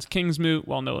Iron Islands Kingsmoot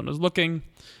while no one was looking,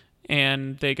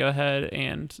 and they go ahead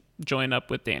and join up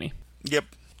with Dany. Yep.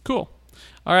 Cool.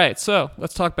 All right, so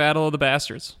let's talk Battle of the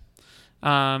Bastards.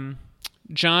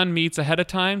 Jon meets ahead of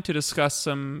time to discuss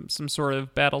some sort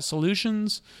of battle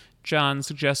solutions. Jon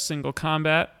suggests single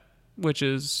combat, which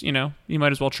is, you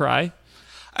might as well try.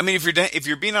 I mean, if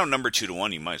you're being outnumbered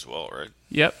 2-1, you might as well, right?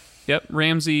 Yep.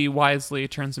 Ramsay wisely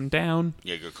turns him down.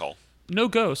 Yeah, good call. No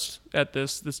ghost at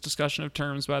this discussion of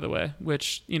terms, by the way,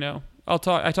 which, I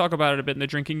talk about it a bit in the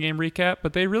drinking game recap,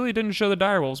 but they really didn't show the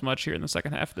direwolves much here in the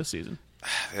second half of the season.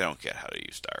 They don't get how to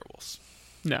use direwolves.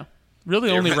 No. Really,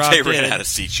 They only ran- Robb They did. ran out of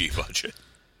CG budget.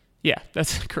 Yeah,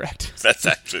 that's correct. That's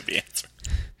actually the answer.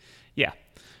 Yeah.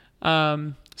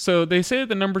 So they say that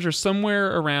the numbers are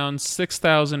somewhere around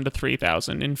 6,000 to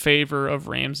 3,000 in favor of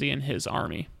Ramsay and his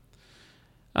army.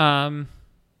 I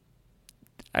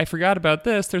forgot about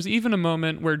this. There's even a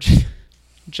moment where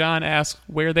Jon asks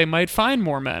where they might find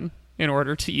more men in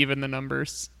order to even the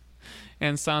numbers.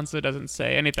 And Sansa doesn't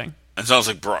say anything. It sounds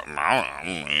like, bro, I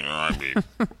don't know, I mean,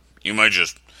 you might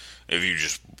just, if you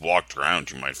just walked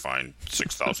around, you might find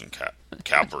 6,000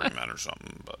 cavalrymen or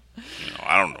something. But,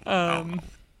 I don't know. I don't know.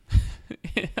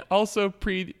 Also,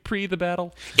 pre the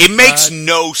battle, It makes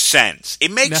no sense.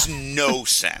 It makes no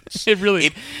sense. it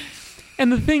really.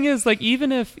 And the thing is, like,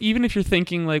 even if you're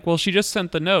thinking, like, well, she just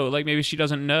sent the note, like, maybe she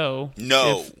doesn't know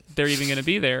if they're even going to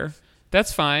be there.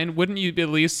 That's fine. Wouldn't you at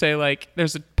least say, like,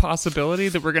 there's a possibility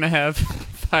that we're going to have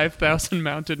 5,000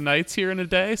 mounted knights here in a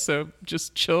day, so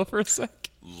just chill for a sec?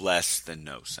 Less than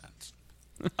no sense.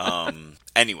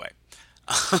 Anyway.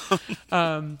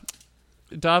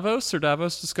 Davos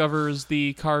discovers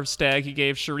the carved stag he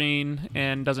gave Shireen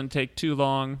and doesn't take too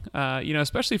long,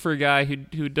 especially for a guy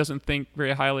who doesn't think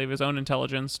very highly of his own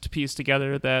intelligence, to piece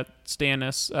together that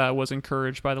Stannis was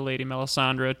encouraged by the Lady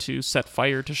Melisandre to set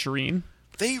fire to Shireen.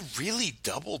 They really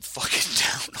doubled fucking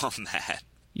down on that.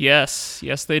 Yes,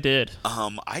 they did.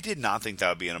 I did not think that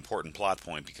would be an important plot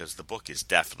point because the book is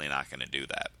definitely not going to do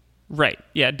that. Right.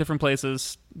 Yeah, different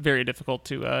places, very difficult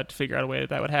to figure out a way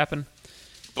that would happen.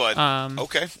 But,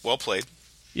 okay, well played.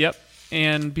 Yep.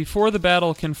 And before the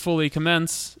battle can fully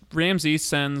commence, Ramsay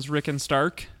sends Rickon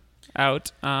Stark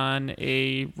out on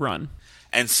a run.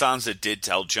 And Sansa did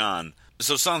tell Jon.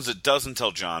 So Sansa doesn't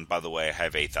tell Jon, by the way, I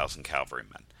have 8,000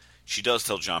 cavalrymen. She does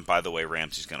tell Jon, by the way,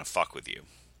 Ramsay's going to fuck with you.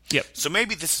 Yep. So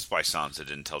maybe this is why Sansa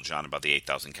didn't tell Jon about the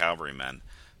 8,000 cavalrymen,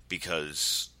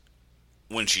 because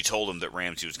when she told him that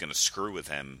Ramsay was going to screw with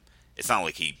him, it's not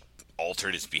like he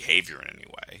altered his behavior in any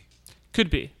way. Could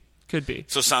be.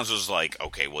 So Sansa was like,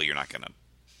 okay, well, you're not going to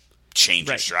change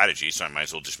your strategy, so I might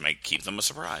as well just keep them a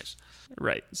surprise.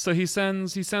 Right. So he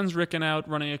sends Rickon out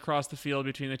running across the field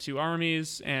between the two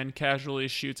armies and casually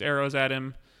shoots arrows at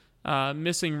him,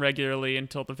 missing regularly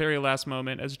until the very last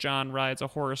moment as Jon rides a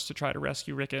horse to try to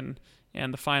rescue Rickon,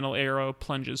 and the final arrow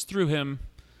plunges through him.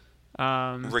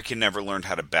 Rickon never learned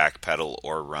how to backpedal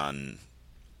or run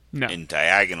in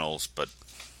diagonals, but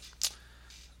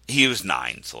he was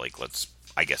 9, so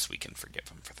I guess we can forgive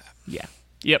him for that. Yeah.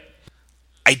 Yep.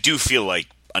 I do feel like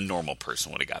a normal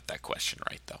person would have got that question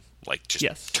right, though. Like,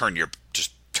 just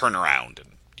turn around and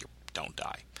you don't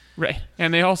die. Right.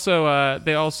 And they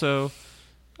also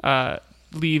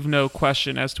leave no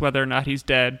question as to whether or not he's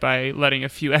dead by letting a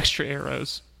few extra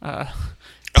arrows. No.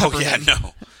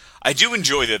 I do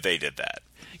enjoy that they did that.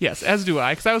 Yes, as do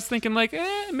I, because I was thinking, like,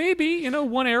 maybe,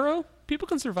 one arrow. People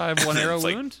can survive one arrow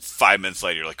wound. 5 minutes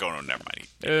later, you're like, oh, no, never mind.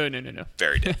 No.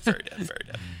 Very dead.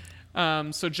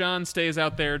 So Jon stays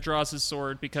out there, draws his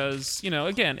sword, because,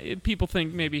 again, people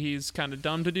think maybe he's kind of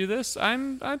dumb to do this.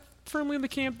 I'm firmly in the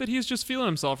camp that he's just feeling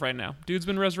himself right now. Dude's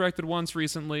been resurrected once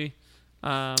recently.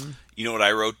 You know what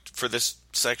I wrote for this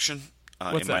section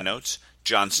in my notes?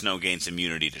 Jon Snow gains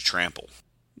immunity to trample.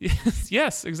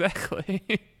 Yes, exactly.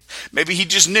 Maybe he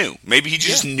just knew. Maybe he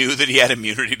just knew that he had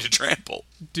immunity to trample.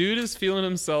 Dude is feeling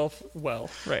himself well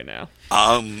right now.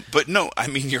 But no, I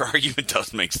mean, your argument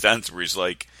does make sense, where he's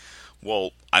like,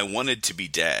 well, I wanted to be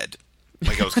dead.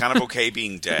 Like, I was kind of okay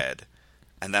being dead,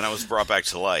 and then I was brought back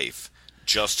to life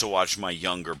just to watch my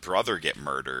younger brother get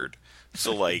murdered.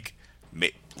 So,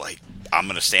 I'm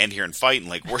going to stand here and fight,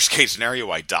 and, worst case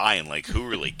scenario, I die, and, who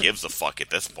really gives a fuck at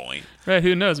this point? Right,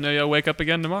 who knows? Maybe I'll wake up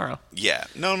again tomorrow. Yeah.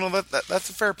 No, that's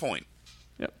a fair point.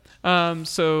 Yep.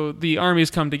 So the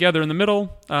armies come together in the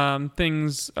middle.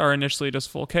 Things are initially just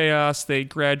full chaos. They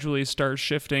gradually start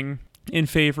shifting in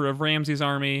favor of Ramsay's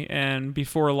army, and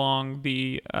before long,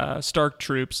 the Stark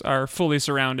troops are fully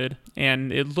surrounded,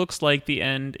 and it looks like the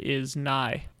end is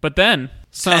nigh. But then,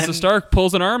 Sansa Stark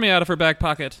pulls an army out of her back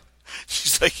pocket.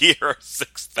 She's like, here are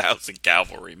 6,000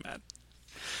 cavalrymen.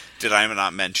 Did I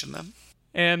not mention them?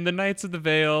 And the Knights of the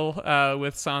Vale,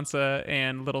 with Sansa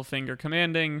and Littlefinger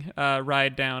commanding,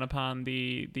 ride down upon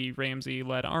the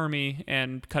Ramsay-led army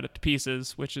and cut it to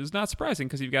pieces, which is not surprising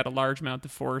because you've got a large amount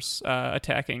of force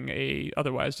attacking a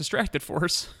otherwise distracted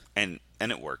force. And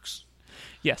it works.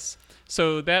 Yes.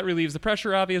 So that relieves the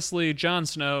pressure, obviously. Jon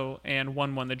Snow and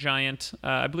One the Giant,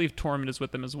 I believe Tormund is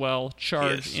with them as well,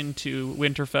 charge into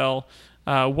Winterfell.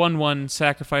 One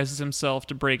sacrifices himself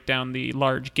to break down the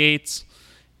large gates,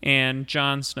 and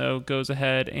Jon Snow goes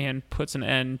ahead and puts an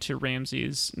end to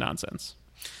Ramsay's nonsense.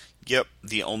 Yep,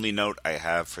 the only note I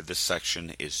have for this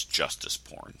section is justice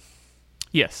porn.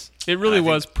 Yes, it really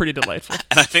was pretty delightful.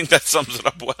 And I think that sums it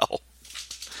up well.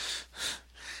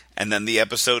 And then the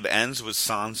episode ends with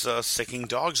Sansa sicking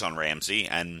dogs on Ramsay.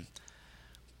 And,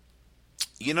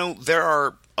 you know, there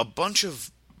are a bunch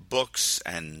of books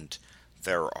and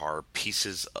there are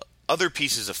other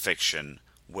pieces of fiction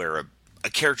where a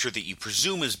character that you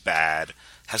presume is bad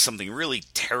has something really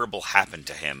terrible happen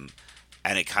to him,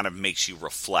 and it kind of makes you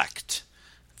reflect.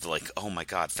 Like, oh my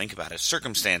god, think about his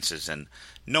circumstances, and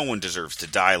no one deserves to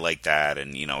die like that,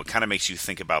 and, you know, it kind of makes you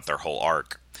think about their whole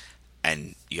arc,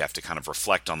 and you have to kind of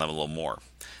reflect on them a little more.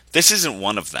 This isn't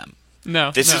one of them.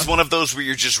 No. This is one of those where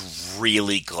you're just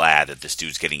really glad that this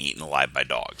dude's getting eaten alive by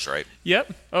dogs, right?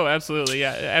 Yep. Oh, absolutely.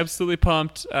 Yeah, absolutely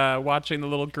pumped. Watching the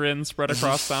little grin spread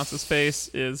across Sansa's face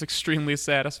is extremely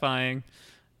satisfying.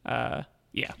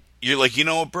 Yeah. You're like, you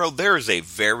know what, bro? There is a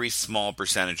very small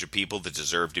percentage of people that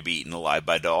deserve to be eaten alive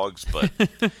by dogs, but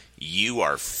you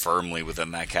are firmly within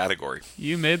that category.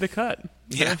 You made the cut.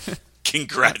 Yeah.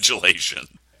 Congratulations.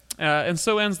 And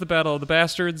so ends the Battle of the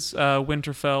Bastards.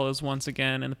 Winterfell is once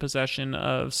again in the possession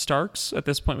of Starks. At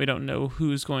this point, we don't know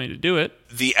who's going to do it.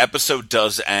 The episode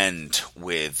does end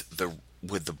with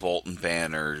the Bolton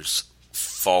banners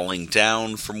falling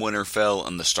down from Winterfell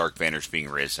and the Stark banners being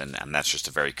risen, and that's just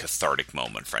a very cathartic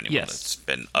moment for anyone that's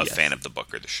been a fan of the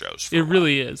book or the shows. It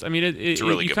really is. I mean, it's a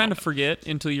really you kind of forget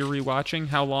until you're rewatching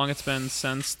how long it's been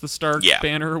since the Stark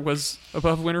banner was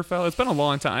above Winterfell. It's been a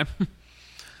long time.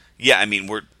 Yeah, I mean,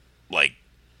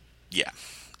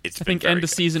 it's I think end of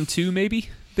season 2, maybe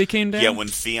they came down. Yeah, when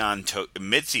Theon took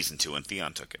mid-season 2, when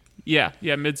Theon took it. Yeah,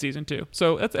 mid-season 2.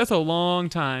 So that's a long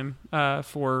time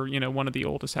for one of the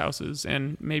oldest houses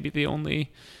and maybe the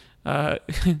only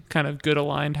kind of good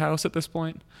aligned house at this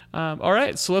point. All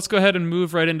right, so let's go ahead and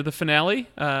move right into the finale,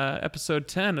 episode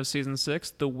 10 of season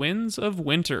 6, The Winds of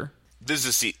Winter. This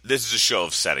is a show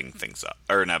of setting things up,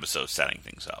 or an episode setting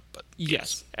things up. But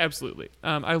yes, absolutely.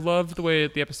 I love the way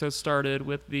the episode started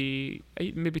with the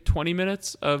maybe 20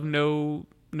 minutes of no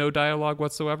dialogue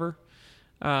whatsoever,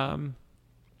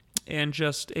 and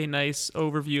just a nice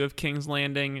overview of King's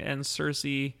Landing and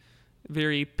Cersei,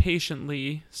 very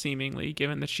patiently, seemingly,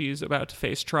 given that she's about to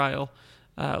face trial,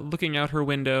 looking out her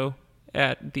window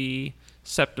at the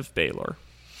Sept of Baelor.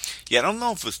 Yeah, I don't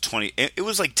know if it was 20. It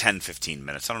was like 10, 15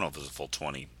 minutes. I don't know if it was a full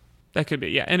 20. That could be,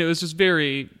 yeah. And it was just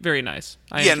very, very nice.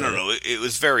 It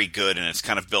was very good, and it's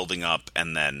kind of building up,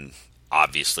 and then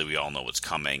obviously we all know what's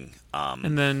coming.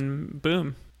 And then,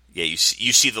 boom. Yeah, you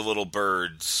see the little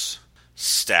birds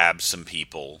stab some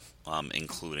people,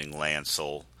 including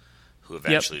Lancel, who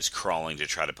eventually is crawling to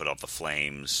try to put out the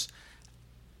flames.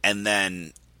 And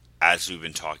then, as we've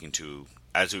been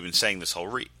saying this whole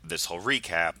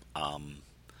recap,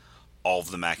 all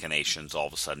of the machinations all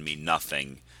of a sudden mean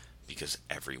nothing because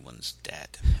everyone's dead.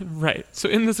 Right. So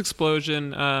in this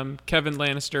explosion, Kevin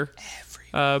Lannister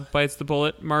bites the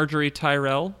bullet. Marjorie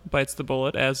Tyrell bites the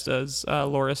bullet, as does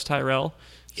Loras Tyrell.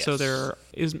 Yes. So there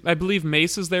is, I believe,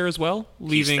 Mace is there as well,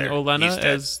 leaving Olenna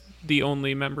as the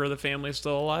only member of the family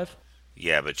still alive.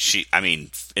 Yeah, but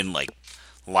in like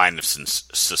line of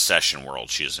succession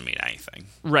world, she doesn't mean anything.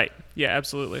 Right. Yeah,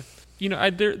 absolutely.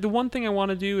 The one thing I want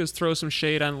to do is throw some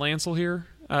shade on Lancel here.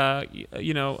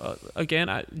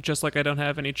 Again, just like I don't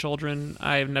have any children,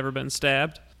 I have never been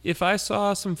stabbed. If I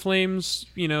saw some flames,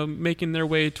 making their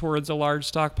way towards a large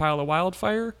stockpile of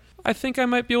wildfire, I think I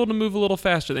might be able to move a little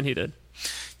faster than he did.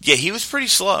 Yeah, he was pretty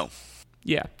slow.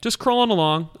 Yeah, just crawling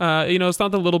along. It's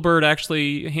not the little bird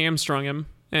actually hamstrung him,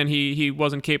 and he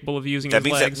wasn't capable of using his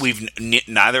legs. That means that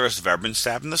neither of us have ever been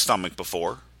stabbed in the stomach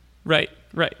before. Right.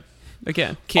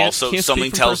 Again, can't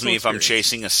something tells me if I'm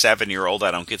chasing a 7-year-old, I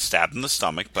don't get stabbed in the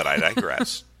stomach, but I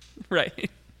digress.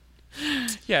 Right.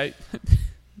 Yeah.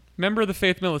 Member of the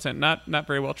Faith Militant, not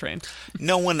very well trained.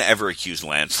 No one ever accused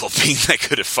Lancel of being that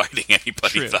good at fighting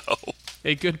anybody, though.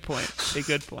 A good point.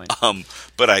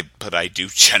 But I do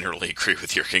generally agree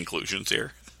with your conclusions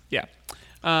here. Yeah.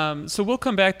 So we'll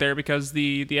come back there because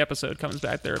the episode comes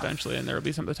back there eventually, and there will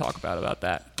be something to talk about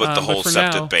that. But the whole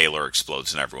Sept of Baelor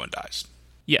explodes and everyone dies.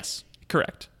 Yes,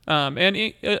 correct. And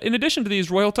in addition to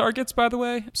these royal targets, by the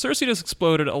way, Cersei just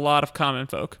exploded a lot of common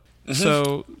folk. Mm-hmm.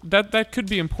 So that could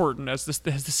be important as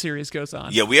the series goes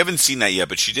on. Yeah, we haven't seen that yet,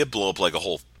 but she did blow up like a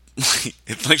whole.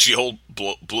 It's like she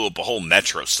blew up a whole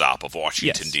metro stop of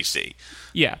Washington D.C.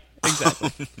 Yeah,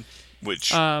 exactly.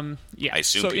 Which I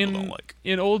assume people don't like.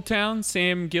 In Old Town,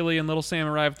 Sam, Gilly, and Little Sam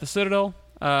arrive at the Citadel,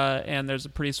 and there's a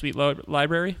pretty sweet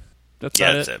library. That's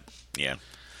it. Yeah,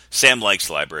 Sam likes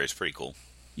libraries. Pretty cool.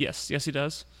 Yes, he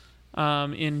does.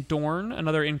 in Dorne,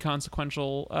 another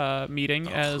inconsequential meeting,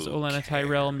 as Olenna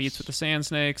Tyrell meets with the Sand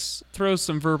Snakes, throws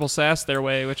some verbal sass their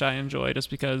way, which I enjoy, just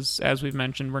because, as we've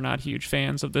mentioned, we're not huge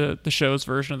fans of the show's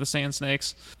version of the Sand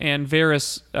Snakes. And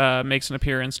Varys makes an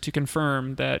appearance to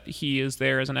confirm that he is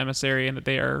there as an emissary and that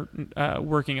they are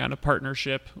working on a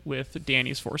partnership with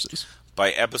Dany's forces.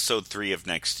 By episode 3 of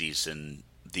next season,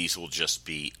 these will just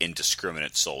be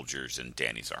indiscriminate soldiers in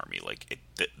Dany's army. Like,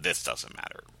 this doesn't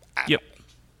matter at all.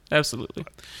 Absolutely.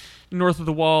 North of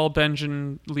the Wall,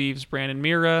 Benjen leaves Bran and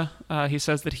Mira. He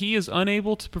says that he is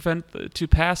unable to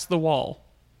pass the wall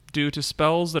due to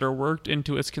spells that are worked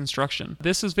into its construction.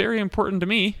 This is very important to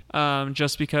me,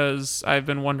 just because I've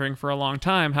been wondering for a long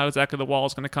time how exactly the wall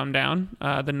is going to come down.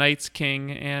 The Night's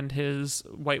King and his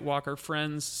White Walker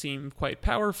friends seem quite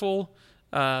powerful,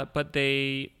 but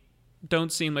they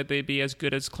don't seem like they'd be as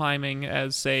good as climbing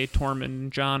as, say, Tormund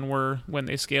and Jon were when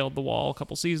they scaled the wall a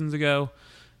couple seasons ago.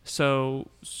 So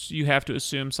you have to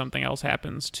assume something else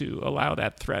happens to allow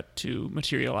that threat to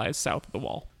materialize south of the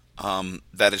wall.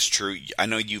 That is true. I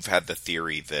know you've had the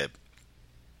theory that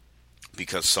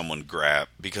because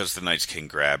the Night's King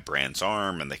grabbed Bran's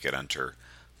arm and they could enter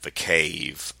the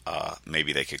cave,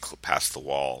 maybe they could pass the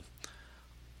wall.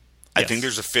 Yes. I think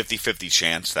there's a 50-50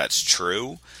 chance that's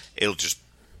true. It'll just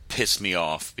piss me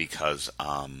off because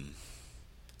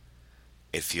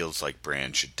it feels like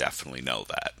Bran should definitely know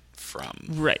that from...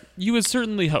 Right. You would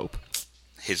certainly hope.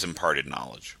 His imparted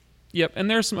knowledge. Yep, and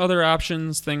there's some other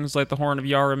options, things like the Horn of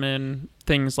Yaraman,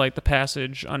 things like the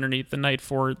passage underneath the Night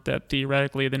Fort that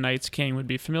theoretically the Night's King would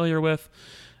be familiar with.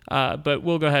 But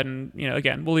we'll go ahead and,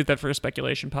 again, we'll leave that for a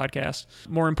speculation podcast.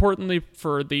 More importantly,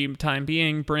 for the time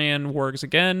being, Bran wargs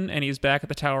again, and he's back at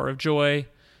the Tower of Joy,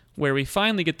 where we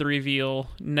finally get the reveal.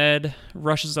 Ned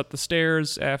rushes up the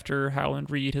stairs after Howland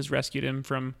Reed has rescued him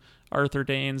from Arthur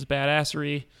Dayne's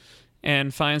badassery,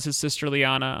 and finds his sister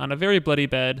Lyanna on a very bloody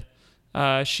bed.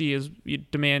 She is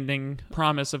demanding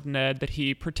promise of Ned that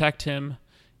he protect him,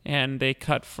 and they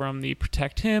cut from the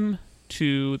protect him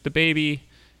to the baby,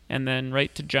 and then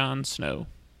right to Jon Snow.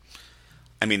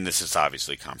 I mean, this is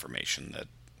obviously confirmation that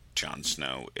Jon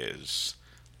Snow is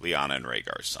Lyanna and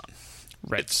Rhaegar's son.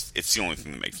 Right. It's the only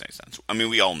thing that makes any sense. I mean,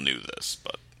 we all knew this,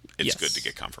 but it's good to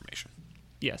get confirmation.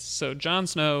 Yes, so Jon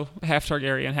Snow, half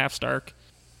Targaryen, half Stark.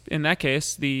 In that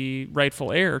case, the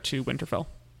rightful heir to Winterfell.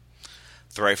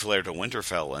 The rightful heir to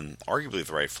Winterfell, and arguably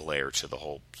the rightful heir to the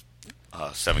whole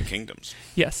Seven Kingdoms.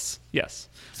 Yes.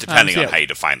 Depending on how you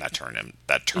define that term, and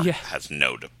that term has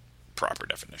no proper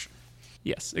definition.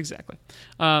 Yes, exactly.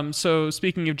 So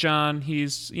speaking of Jon,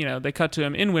 he's, they cut to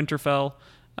him in Winterfell.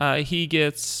 He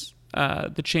gets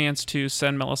the chance to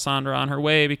send Melisandre on her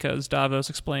way because Davos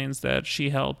explains that she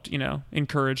helped,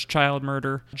 encourage child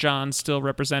murder. Jon's still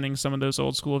representing some of those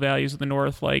old school values of the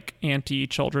North, like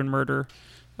anti-children murder.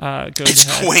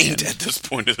 It's quaint at this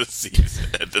point of the season,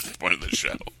 at this point of the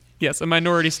show. Yes, a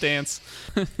minority stance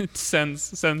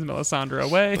sends Melisandre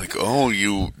away. Like, oh,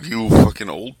 you fucking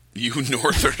old, you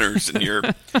Northerners in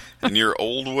your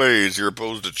old ways, you're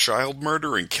opposed to child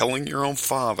murder and killing your own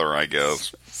father, I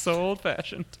guess. So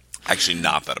old-fashioned. Actually,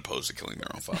 not that opposed to killing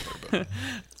their own father, but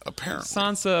apparently.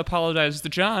 Sansa apologizes to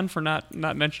Jon for not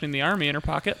mentioning the army in her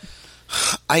pocket.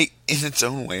 In its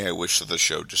own way, I wish that the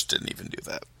show just didn't even do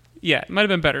that. Yeah, it might have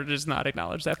been better to just not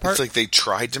acknowledge that part. It's like they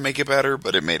tried to make it better,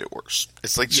 but it made it worse.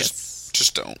 It's like,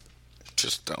 just don't.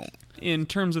 Just don't. In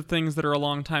terms of things that are a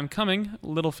long time coming,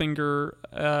 Littlefinger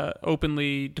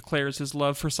openly declares his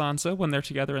love for Sansa when they're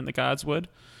together in the Godswood.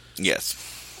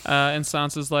 Yes. And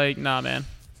Sansa's like, nah, man.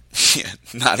 Yeah,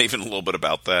 not even a little bit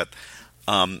about that.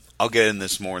 I'll get in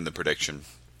this more in the prediction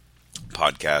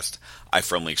podcast. I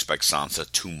firmly expect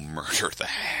Sansa to murder the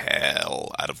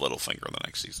hell out of Littlefinger in the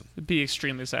next season. It'd be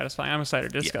extremely satisfying. I'm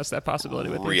excited to discuss that possibility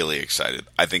with you. Really excited.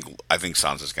 I think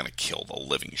Sansa's going to kill the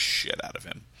living shit out of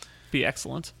him. Be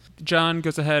excellent. Jon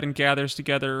goes ahead and gathers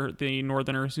together the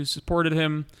Northerners who supported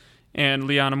him, and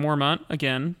Lyanna Mormont,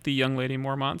 again, the young lady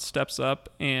Mormont, steps up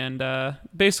and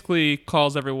basically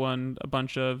calls everyone a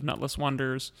bunch of nutless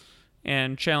wonders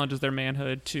and challenges their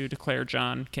manhood to declare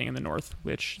Jon king in the North,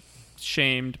 which,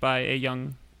 shamed by a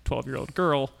young 12-year-old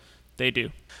girl, they do.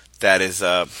 That's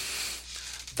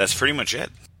pretty much it.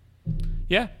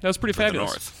 Yeah, that was pretty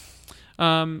fabulous. The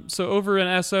North. So over in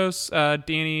Essos,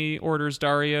 Dany orders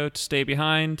Dario to stay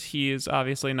behind. He is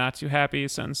obviously not too happy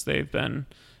since they've been,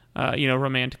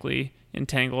 romantically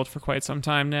entangled for quite some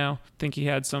time now. I think he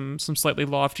had some slightly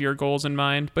loftier goals in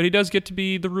mind, but he does get to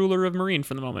be the ruler of Meereen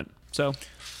for the moment. So,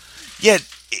 yeah,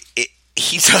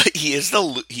 he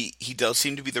does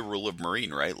seem to be the ruler of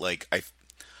Meereen, right? Like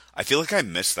I feel like I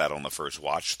missed that on the first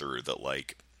watch through, that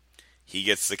like he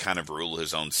gets to kind of rule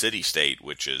his own city-state,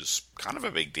 which is kind of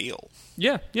a big deal.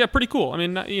 Yeah, pretty cool. I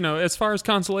mean, as far as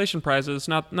consolation prizes,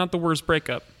 not the worst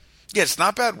breakup. Yeah, it's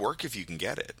not bad work if you can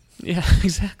get it. Yeah,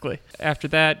 exactly. After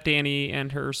that, Dany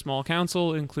and her small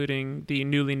council, including the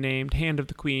newly named Hand of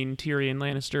the Queen, Tyrion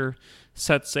Lannister,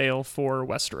 set sail for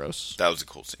Westeros. That was a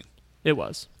cool scene. It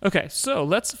was. Okay, so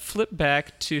let's flip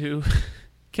back to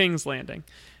King's Landing.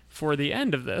 For the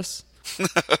end of this,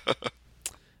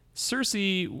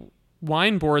 Cersei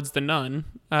wineboards the nun,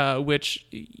 which,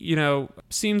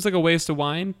 seems like a waste of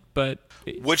wine, but...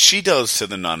 What she does to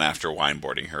the nun after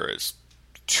wineboarding her is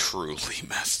truly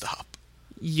messed up.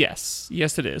 Yes,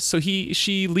 it is. So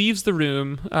she leaves the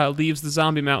room, leaves the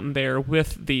zombie mountain there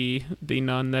with the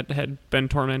nun that had been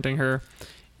tormenting her,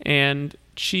 and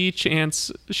she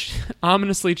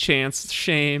ominously chants,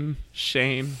 shame,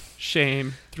 shame,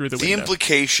 shame through the window. The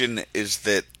implication is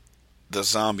that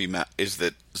Zombie Mountain /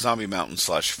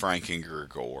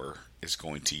 Frankengrigor is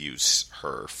going to use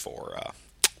her for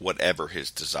whatever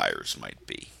his desires might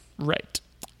be. Right.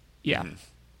 Yeah. Mm-hmm.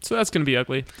 So that's going to be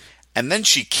ugly. And then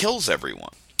she kills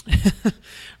everyone.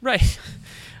 Right.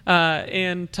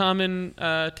 And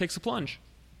Tommen takes a plunge.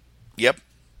 Yep.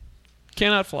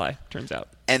 Cannot fly, turns out.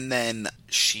 And then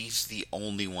she's the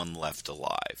only one left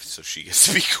alive, so she gets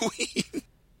to be queen.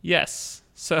 Yes.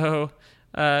 So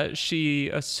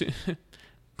she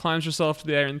climbs herself to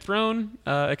the Iron Throne,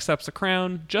 accepts a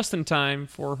crown just in time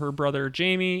for her brother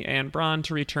Jaime and Bronn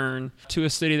to return to a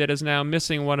city that is now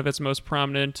missing one of its most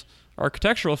prominent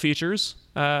architectural features,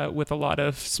 with a lot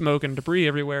of smoke and debris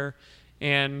everywhere,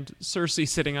 and Cersei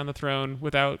sitting on the throne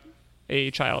without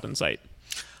a child in sight.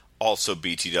 Also,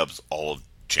 BT dubs, all of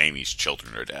Jaime's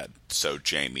children are dead, so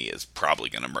Jaime is probably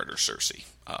going to murder Cersei.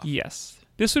 Yes.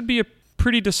 This would be a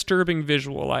pretty disturbing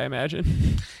visual, I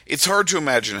imagine. It's hard to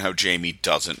imagine how Jaime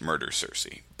doesn't murder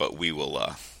Cersei, but we will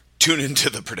tune into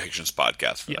the predictions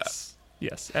podcast for that.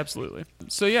 Yes, absolutely.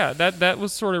 So yeah, that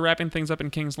was sort of wrapping things up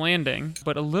in King's Landing,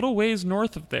 but a little ways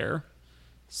north of there,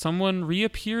 someone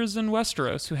reappears in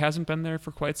Westeros who hasn't been there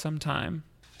for quite some time.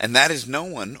 And that is no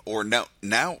one, or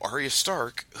now Arya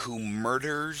Stark, who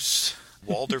murders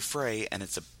Walder Frey, and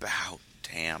it's about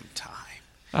damn time.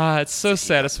 It's so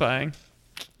satisfying.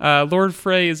 Lord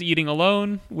Frey is eating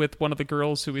alone with one of the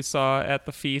girls who we saw at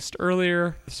the feast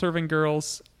earlier, serving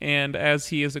girls, and as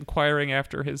he is inquiring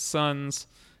after his sons,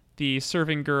 the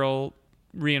serving girl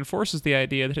reinforces the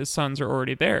idea that his sons are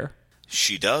already there.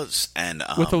 She does, and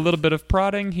with a little bit of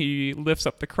prodding, he lifts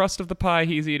up the crust of the pie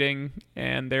he's eating,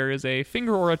 and there is a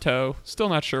finger or a toe. Still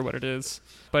not sure what it is,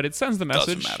 but it sends the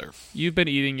message. Doesn't matter. You've been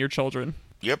eating your children.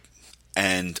 Yep,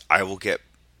 and I will get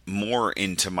more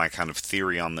into my kind of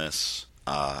theory on this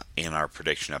in our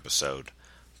prediction episode,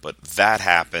 but that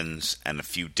happens, and a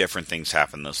few different things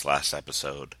happen this last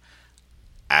episode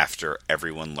after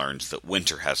everyone learns that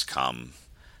winter has come,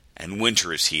 and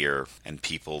winter is here, and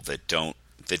people that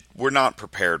were not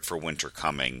prepared for winter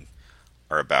coming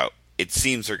it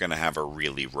seems they're going to have a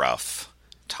really rough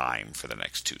time for the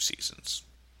next 2 seasons.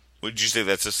 Would you say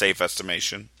that's a safe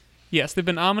estimation? Yes, they've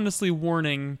been ominously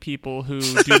warning people who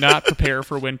do not prepare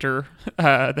for winter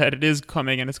that it is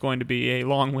coming and it's going to be a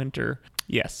long winter.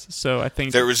 Yes, so I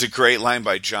think... There was a great line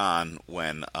by Jon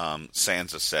when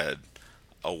Sansa said,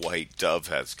 "A white dove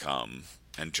has come,"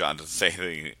 and Jon doesn't say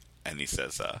anything, and he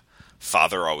says,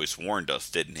 "Father always warned us,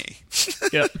 didn't he?"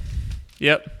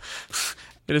 Yep.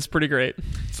 It is pretty great.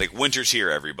 It's like, winter's here,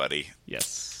 everybody.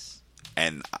 Yes.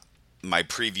 And my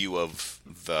preview of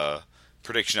the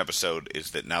prediction episode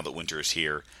is that now that winter is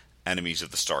here, enemies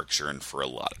of the Starks are in for a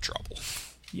lot of trouble.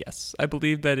 Yes, I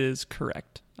believe that is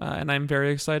correct. And I'm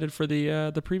very excited for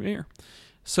the premiere.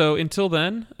 So until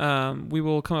then, we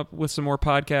will come up with some more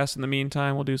podcasts. In the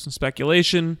meantime, we'll do some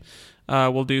speculation.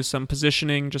 We'll do some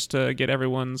positioning just to get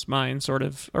everyone's mind sort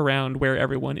of around where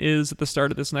everyone is at the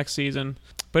start of this next season.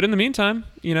 But in the meantime,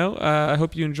 I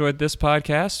hope you enjoyed this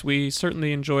podcast. We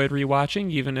certainly enjoyed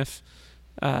rewatching, even if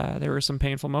there were some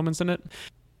painful moments in it.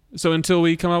 So until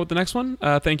we come out with the next one,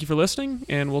 thank you for listening,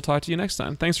 and we'll talk to you next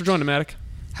time. Thanks for joining, Matic.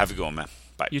 Have a good one, man.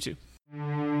 Bye. You too.